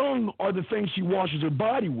your tongue are the things she washes her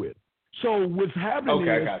body with. So what's happening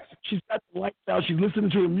is she's got the lights out. She's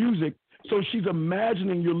listening to her music. So she's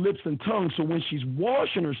imagining your lips and tongue. So when she's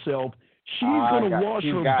washing herself, she's going to wash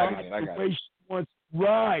her body the way she wants.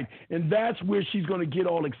 Right. And that's where she's going to get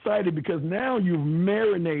all excited because now you've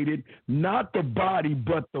marinated not the body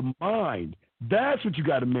but the mind. That's what you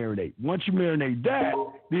got to marinate. Once you marinate that,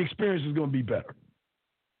 the experience is going to be better.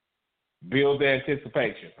 Build the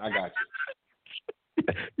anticipation. I got you.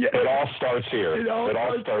 Yeah. It all starts here. It all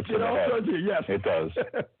starts in the head. Here, yes. It does.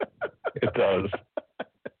 It does.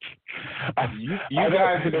 You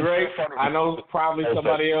guys are great. I know probably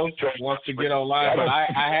somebody else wants to get online, but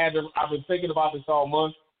I've been thinking about this all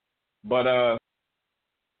month. But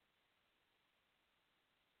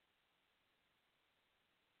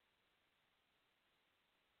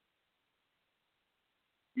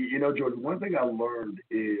you know, George, one thing I learned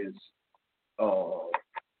is I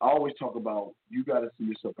always talk about you got to see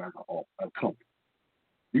yourself as a company.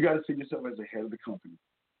 You got to see yourself as the head of the company.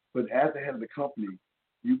 But as the head of the company,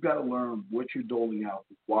 you've got to learn what you're doling out,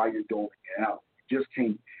 why you're doling it out. You just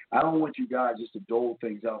can't. I don't want you guys just to dole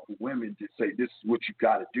things out for women to say this is what you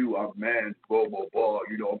got to do. I'm a man, blah blah blah.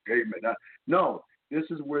 You know, okay, man. No, this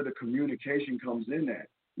is where the communication comes in. At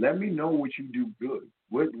let me know what you do good.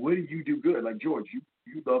 What do you do good? Like George, you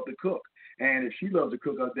love to cook, and if she loves to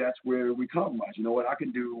cook, that's where we compromise. You know what? I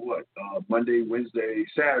can do Monday, Wednesday,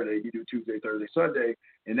 Saturday. You do Tuesday, Thursday, Sunday,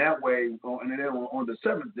 and that way, and then on the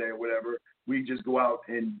seventh day or whatever, we just go out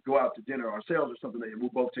to dinner ourselves or something, and we'll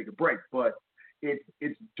both take a break. But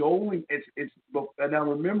it's doling. It's now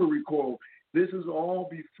remember, Rico, this is all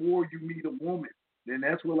before you meet a woman. And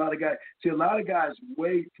that's what a lot of guys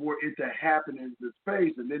wait for it to happen in this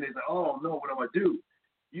face, and then they say, oh no, what do I do?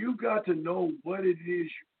 You got to know what it is you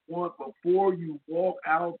want before you walk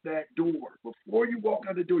out that door. Before you walk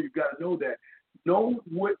out the door, you got to know that. Know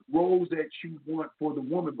what roles that you want for the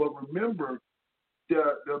woman. But remember,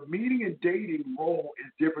 the meeting and dating role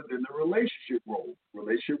is different than the relationship role.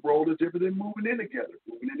 Relationship role is different than moving in together.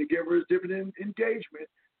 Moving in together is different than engagement.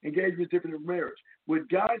 Engagement is different than marriage. When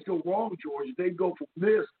guys go wrong, George, they go from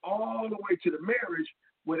this all the way to the marriage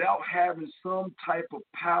without having some type of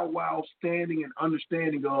powwow standing and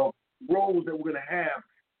understanding of roles that we're going to have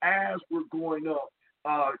as we're going up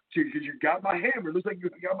Because you got my hammer. Looks like you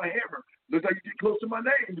got my hammer. Looks like you get close to my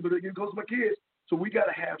name. Looks like you get close to my kids. So we got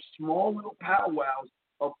to have small little powwows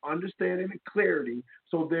of understanding and clarity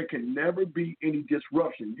so there can never be any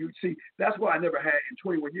disruption. You see, that's why I never had in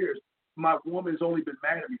 21 years. My woman's only been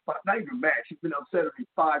mad at me, not even mad. She's been upset at me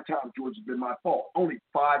 5 times. George, has been my fault. Only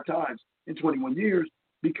 5 times in 21 years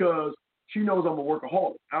because she knows I'm a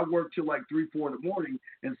workaholic. I work till like 3, 4 in the morning,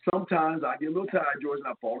 and sometimes I get a little tired, George, and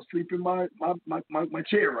I fall asleep in my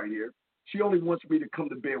chair right here. She only wants me to come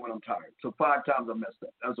to bed when I'm tired. So 5 times I messed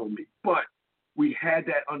up. That's on me. But we had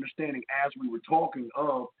that understanding as we were talking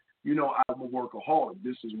of, I'm a workaholic.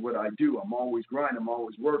 This is what I do. I'm always grinding. I'm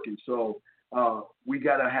always working. So we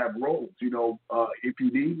got to have roles. If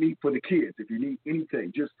you need me for the kids, if you need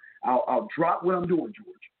anything, just I'll drop what I'm doing,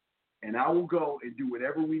 George, and I will go and do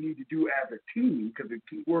whatever we need to do as a team, because the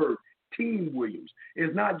key word, Team Williams.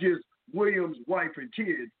 It's not just Williams' wife and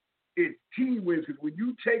kids. It's Team Williams, because when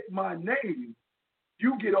you take my name,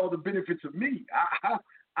 you get all the benefits of me.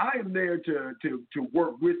 I am there to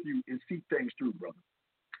work with you and see things through, brother.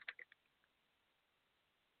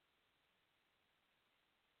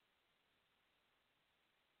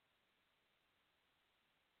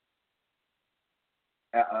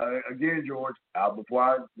 Again, George, before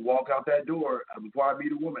I walk out that door, before I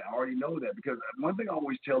meet a woman, I already know that, because one thing I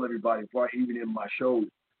always tell everybody, even in my shows,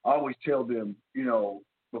 I always tell them,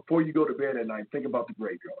 before you go to bed at night, think about the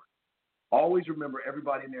graveyard. Always remember,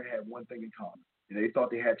 everybody in there had one thing in common. And they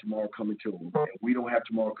thought they had tomorrow coming to them. And we don't have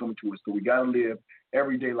tomorrow coming to us. So we got to live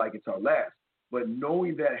every day like it's our last. But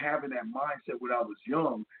knowing that, having that mindset when I was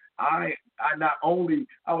young, I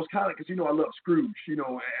was kind of, because, I love Scrooge.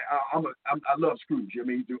 I love Scrooge. I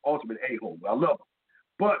mean, he's the ultimate a-hole. I love him.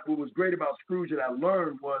 But what was great about Scrooge that I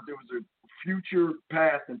learned was there was a future,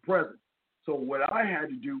 past, and present. So what I had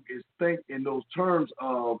to do is think in those terms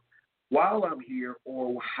of, while I'm here,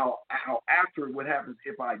 or how after, what happens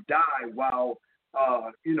if I die while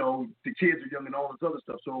the kids are young and all this other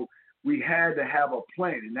stuff. So we had to have a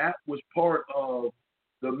plan, and that was part of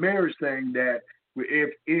the marriage thing, that if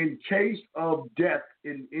in case of death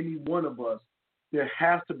in any one of us, there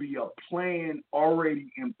has to be a plan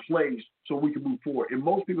already in place so we can move forward. And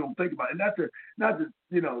most people don't think about it. And not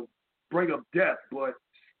to bring up death, but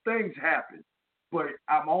things happen. But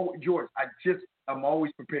I'm always, George, I'm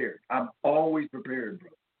always prepared. I'm always prepared, bro.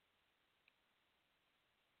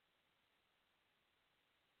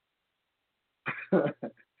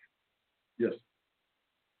 Yes.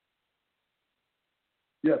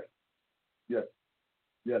 Yes. Yes.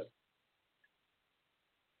 Yes.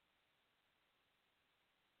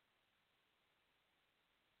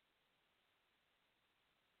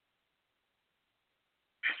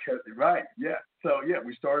 Right. Yeah. So yeah,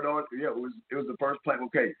 we started on. Yeah, it was the first plan.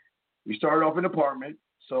 Okay, we started off in an apartment.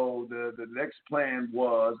 So the next plan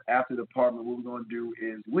was, after the apartment, what we're going to do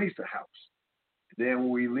is lease a house. Then when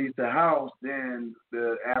we lease the house, then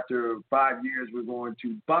after 5 years, we're going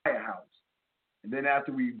to buy a house. And then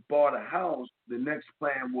after we bought a house, the next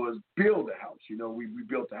plan was build a house. We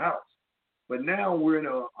built a house. But now we're in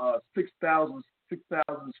a 6,000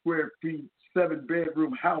 square feet,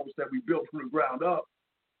 7-bedroom house that we built from the ground up.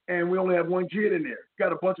 And we only have one kid in there.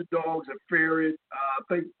 Got a bunch of dogs, a ferret, I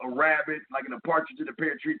think a rabbit, like a partridge in a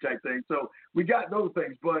pear tree type thing. So we got those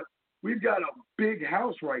things. But we've got a big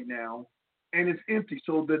house right now, and it's empty.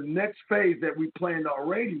 So the next phase that we planned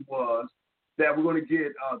already was that we're going to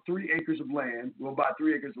get 3 acres of land. We'll buy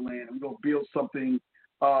 3 acres of land, and we're going to build something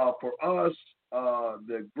for us,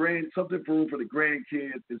 something for the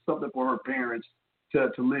grandkids, and something for her parents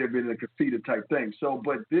to live in, a casita type thing. So,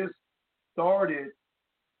 but this started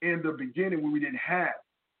in the beginning when we didn't have,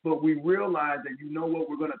 but we realized that, what,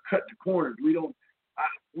 we're going to cut the corners. We don't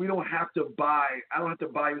have to buy. I don't have to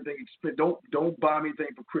buy anything expensive. Don't buy me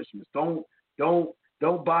anything for Christmas. Don't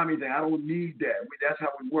buy me anything. I don't need that. That's how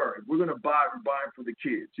we work. If we're gonna buy, we're buying for the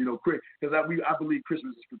kids. Because I believe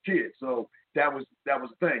Christmas is for kids. So that was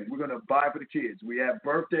the thing. We're gonna buy for the kids. We have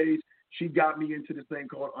birthdays. She got me into this thing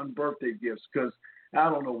called unbirthday gifts, because I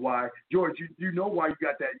don't know why. George, you know why you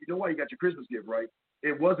got that. You know why you got your Christmas gift, right?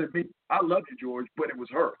 It wasn't me. I love you, George, but it was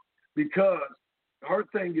her. Because her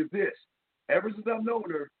thing is this. Ever since I've known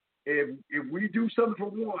her, if we do something for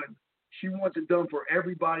one, she wants it done for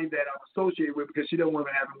everybody that I'm associated with, because she doesn't want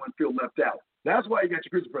to have anyone feel left out. That's why you got your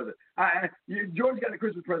Christmas present. George got a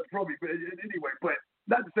Christmas present from me, but anyway, but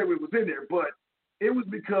not to say it was in there, but it was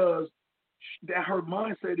because that her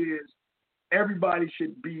mindset is everybody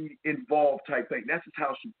should be involved type thing. That's just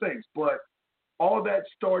how she thinks. But all that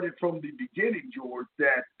started from the beginning, George,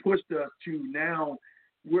 that pushed us to now.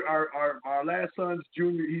 Our last son's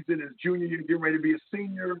junior. He's in his junior year, getting ready to be a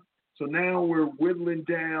senior. So now we're whittling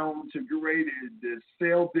down to get ready to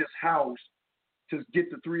sell this house to get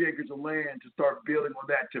the 3 acres of land to start building on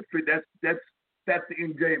that. To fit that's the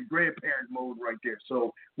end game grandparent mode right there.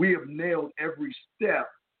 So we have nailed every step.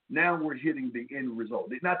 Now we're hitting the end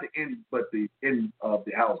result. Not the end, but the end of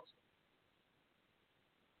the house.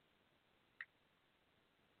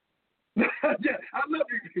 Yeah, I love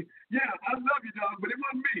you. Yeah, I love you, dog. But it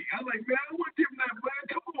wasn't me. I was like, man, I want to give him that, man.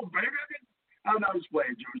 Come on, baby. I'm not just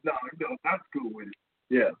playing, George. No, that's cool with it.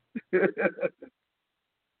 Yeah.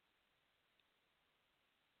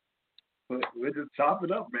 But we're just chop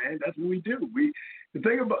it up, man. That's what we do. The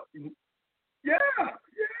thing about, yeah.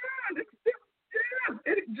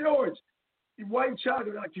 And George, white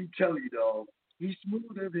chocolate, I keep telling you, dog. He's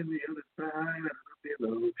smoother than the other side of the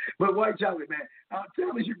pillow. But white chocolate, man, I'm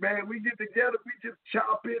telling you, man, we get together, we just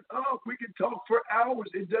chop it up. We can talk for hours.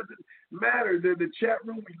 It doesn't matter. The chat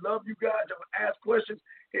room, we love you guys. Y'all ask questions.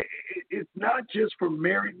 It's not just for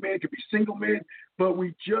married men, it could be single men, but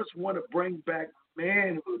we just want to bring back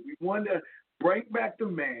manhood. We want to bring back the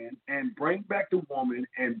man and bring back the woman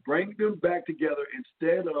and bring them back together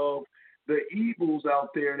instead of the evils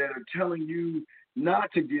out there that are telling you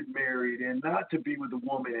not to get married and not to be with a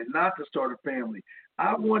woman and not to start a family.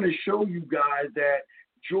 I want to show you guys that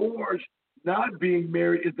George not being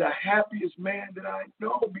married is the happiest man that I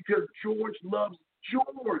know because George loves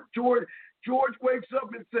George. George wakes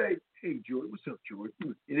up and say, hey, George, what's up, George?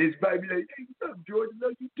 And his baby like, hey, what's up, George? I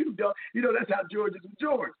love you too, dog. You know, that's how George is with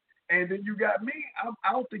George. And then you got me. I'm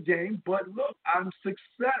out the game, but look, I'm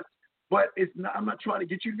success. But it's not. I'm not trying to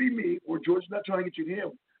get you to be me, or George is not trying to get you to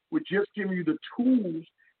him. We're just giving you the tools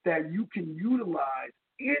that you can utilize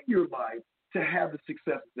in your life to have the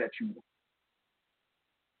successes that you want.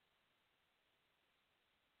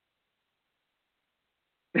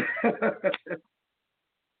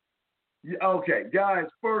 Okay, guys,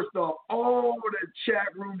 first off, all the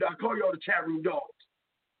chat room, I call you all the chat room dogs.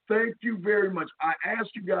 Thank you very much. I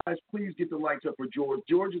ask you guys, please get the likes up for George.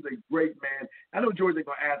 George is a great man. I know George ain't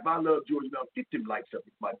going to ask, but I love George enough. Get them likes up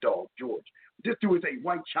with my dog, George. Just do it, say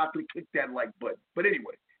white chocolate, click that like button. But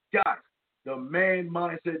anyway, guys,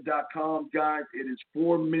 themanmindset.com, guys, it is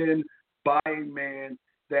for men by a man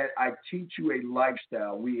that I teach you a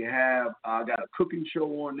lifestyle. We have got a cooking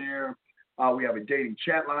show on there. We have a dating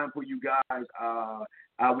chat line for you guys.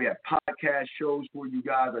 We have podcast shows for you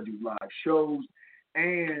guys. I do live shows.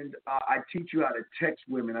 And I teach you how to text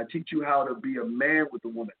women. I teach you how to be a man with a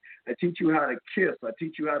woman. I teach you how to kiss. I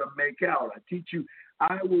teach you how to make out.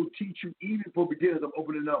 I will teach you even for beginners. I'm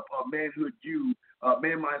opening up Manhood U,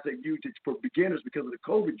 Man Mindset U for beginners because of the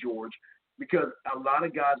COVID, George, because a lot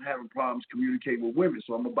of guys are having problems communicating with women.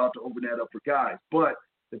 So I'm about to open that up for guys. But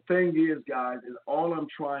the thing is, guys, is all I'm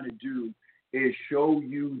trying to do is show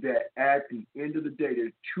you that at the end of the day,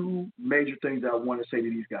 there's two major things I want to say to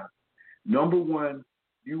these guys. Number one,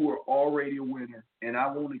 you were already a winner, and I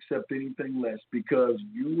won't accept anything less because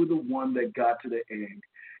you were the one that got to the egg.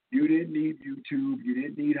 You didn't need YouTube. You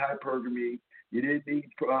didn't need hypergamy. You didn't need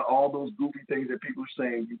all those goofy things that people are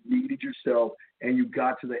saying. You needed yourself, and you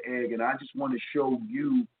got to the egg. And I just want to show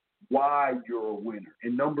you why you're a winner.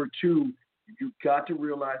 And number two, you got to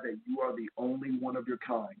realize that you are the only one of your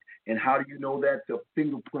kind. And how do you know that? The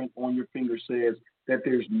fingerprint on your finger says that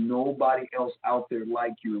there's nobody else out there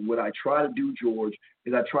like you. And what I try to do, George,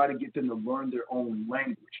 is I try to get them to learn their own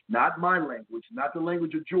language. Not my language, not the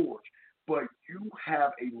language of George, but you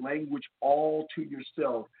have a language all to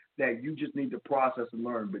yourself that you just need to process and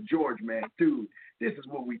learn. But George, man, dude, this is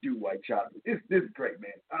what we do, White Chocolate. This is great,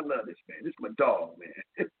 man. I love this, man. This is my dog, man.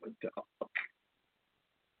 It's my dog.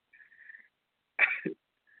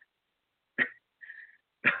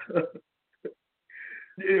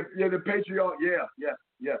 Yeah, the Patreon, yes.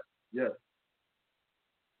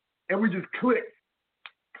 And we just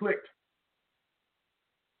clicked.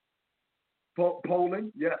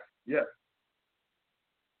 Polling, yes.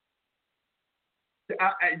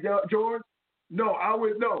 George,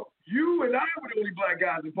 no, you and I were the only black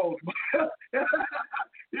guys in Poland. It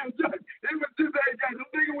was two bad guys.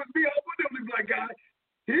 Don't think it was me. I was the only black guy.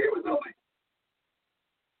 He was only.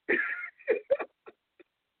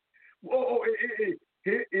 Whoa,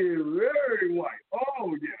 it is very white.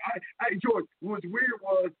 Oh, yeah. George, what's weird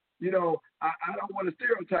was, I don't want to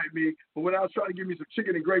stereotype me, but when I was trying to give me some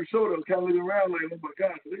chicken and grape soda, I was kind of looking around like, oh, my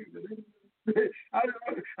God. I just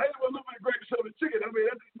want a little bit of grape soda and chicken. I mean,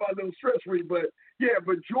 that's just my little stress-free. But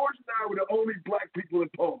George and I were the only black people in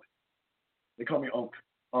Poland. They call me Unc.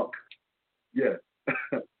 Yeah.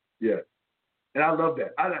 Yeah. And I love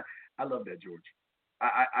that. I love that, George.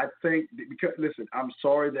 I think because, listen, I'm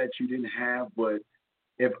sorry that you didn't have, but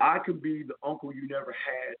if I could be the uncle you never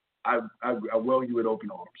had, I welcome you with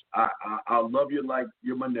open arms. I love you like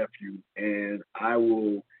you're my nephew, and I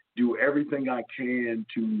will do everything I can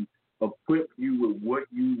to equip you with what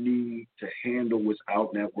you need to handle what's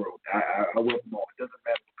out in that world. I welcome all. It doesn't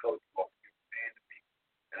matter what color you are. You're a man to me,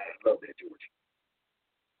 and I love that, George.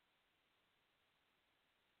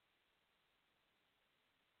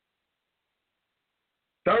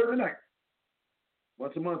 Thursday night,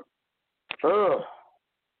 once a month. Ugh.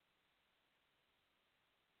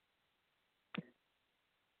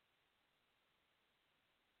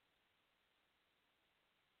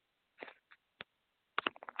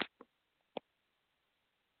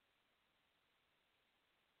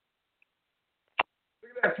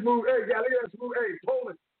 Look at that smooth. Hey, guy, look at that smooth. Hey,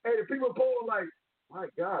 Poland. Hey, the people in Poland like, my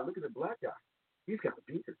God, look at the black guy. He's got a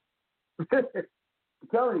beard. I'm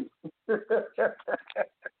telling you.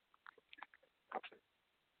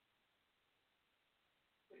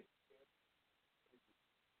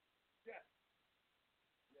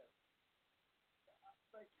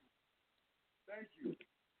 Thank you.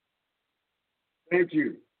 Thank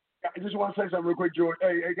you. I just want to say something real quick, George.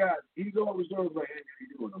 Hey, guys, he's always like, hey, how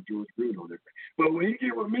you doing? I'm George Green on everything. But when he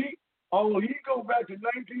get with me, he go back to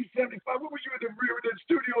 1975. What was you in the rear of the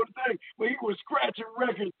studio thing where he was scratching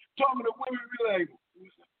records, talking to women, be like,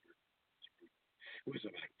 what's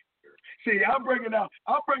up? See, I'm bringing that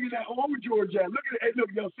old George out. Look at it. Hey,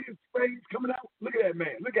 look, y'all see his face coming out? Look at that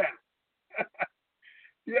man. Look at him.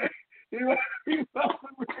 Yeah. He was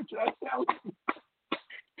rich. I tell you.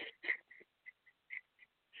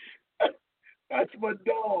 That's my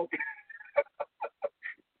dog.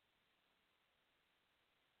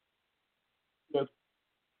 Yes.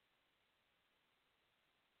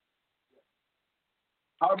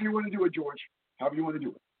 However you want to do it, George. However you want to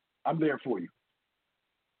do it. I'm there for you.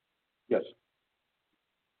 Yes.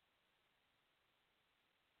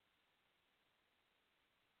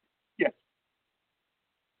 Yes.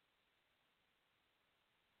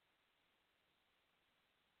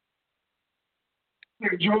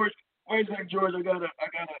 Hey, George. Wait a second, George. I gotta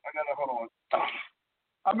hold on.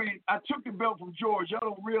 I mean, I took the belt from George. Y'all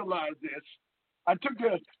don't realize this. I took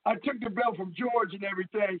the belt from George and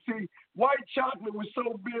everything. See, White Chocolate was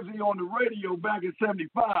so busy on the radio back in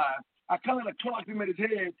 '75. I kind of clocked him in his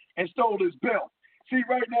head and stole his belt. See,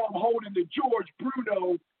 right now I'm holding the George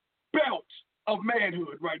Bruno belt of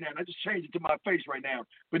manhood right now. And I just changed it to my face right now.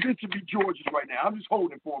 But this should be George's right now. I'm just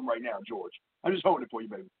holding it for him right now, George. I'm just holding it for you,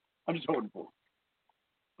 baby. I'm just holding it for him.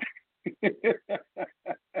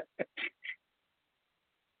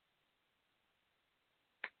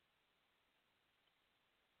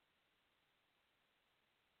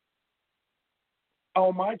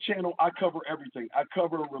 On my channel, I cover everything. I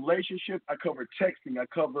cover relationship. I cover texting. I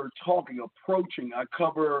cover talking, approaching. I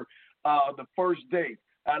cover the first date.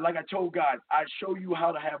 Like I told God, I show you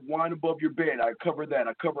how to have wine above your bed. I cover that.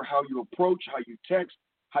 I cover how you approach, how you text,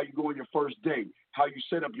 how you go on your first date, how you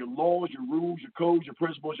set up your laws, your rules, your codes, your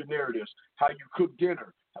principles, your narratives, how you cook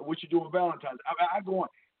dinner, what you do on Valentine's. I go on.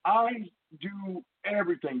 I do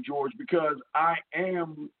everything, George, because I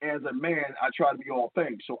am, as a man, I try to be all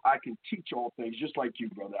things. So I can teach all things, just like you,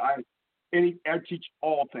 brother. I teach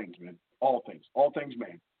all things, man. All things,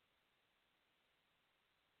 man.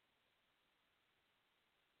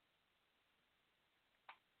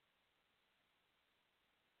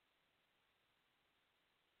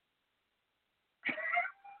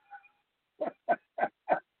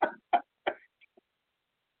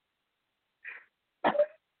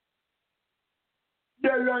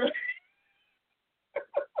 Yeah.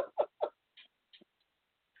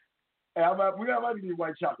 Hey, we got to do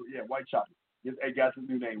white chocolate. Yeah, white chocolate. Yes, hey, that's his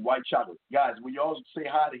new name, white chocolate. Guys, when y'all say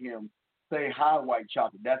hi to him, say hi, white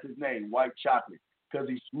chocolate. That's his name, white chocolate, because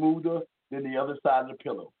he's smoother than the other side of the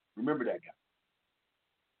pillow. Remember that guy.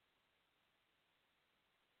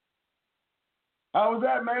 How was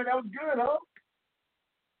that, man? That was good, huh?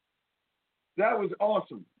 That was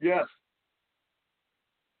awesome. Yes.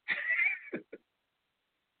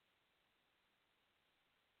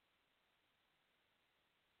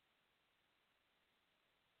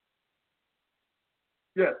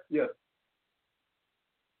 Yes.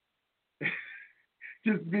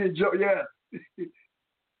 Just be a joke. Yes.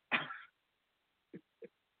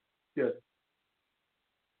 Yes.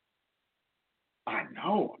 I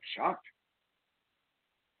know. I'm shocked.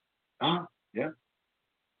 Yeah.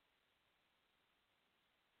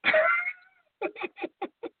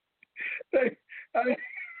 Hey, I,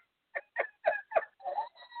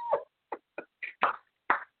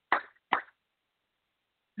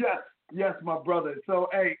 yes, my brother. So,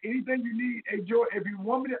 hey, anything you need, hey, Joy, if you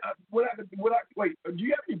want me to, wait, do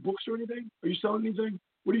you have any books or anything? Are you selling anything?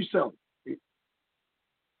 What are you selling?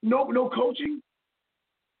 No coaching?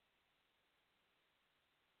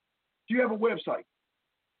 Do you have a website?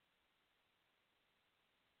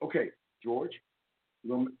 Okay, George.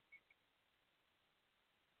 Well,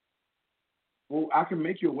 I can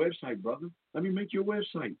make you a website, brother. Let me make you a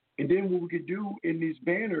website. And then what we could do in these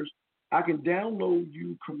banners, I can download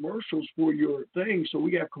you commercials for your thing. So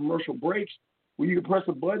we have commercial breaks where you can press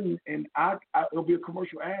a button and it'll be a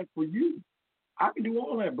commercial ad for you. I can do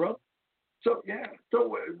all that, brother. So, yeah.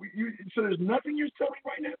 So, so there's nothing you're selling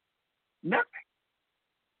right now? Nothing.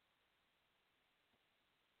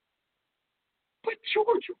 But,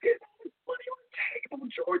 George, you get all this money on the table,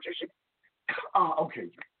 George. You should. Okay.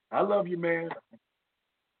 I love you, man.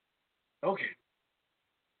 Okay.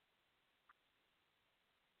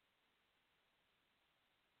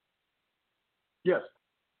 Yes.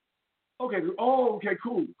 Okay. Oh, okay.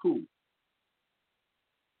 Cool. Cool.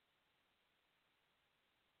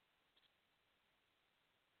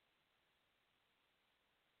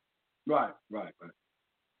 Right. Right. Right.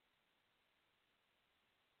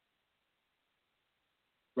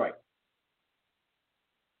 Right.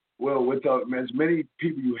 Well, with as many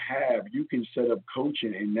people you have, you can set up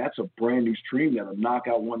coaching, and that's a brand new stream that'll knock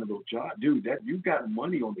out one of those jobs, dude. That you got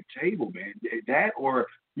money on the table, man. That or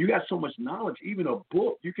you got so much knowledge, even a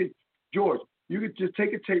book. You could, George, you could just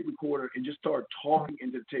take a tape recorder and just start talking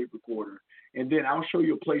into the tape recorder, and then I'll show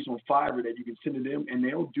you a place on Fiverr that you can send to them, and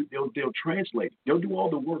they'll translate it. They'll do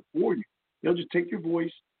all the work for you. They'll just take your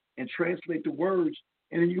voice and translate the words,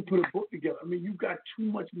 and then you can put a book together. I mean, you've got too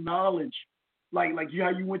much knowledge like you,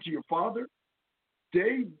 how you went to your father.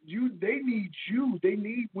 They need you. They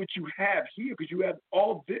need what you have here because you have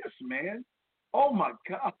all this, man. Oh my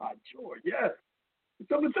God, George. Yes, it's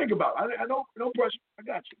something to think about. I don't no pressure. I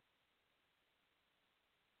got you.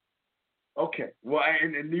 Okay. Well,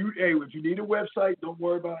 and you, hey, if you need a website, don't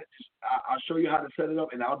worry about it. I'll show you how to set it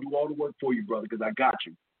up, and I'll do all the work for you, brother, because I got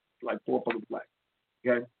you. Like 4 flag.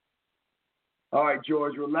 Okay. All right,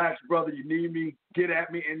 George, relax, brother. You need me? Get at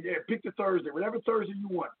me, and yeah, pick the Thursday, whatever Thursday you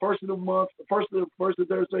want. First of the month, first of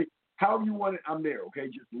Thursday, however you want it. I'm there. Okay,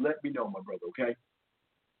 just let me know, my brother. Okay.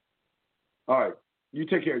 All right. You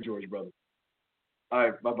take care, George, brother. All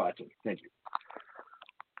right. Bye, bye. Thank you.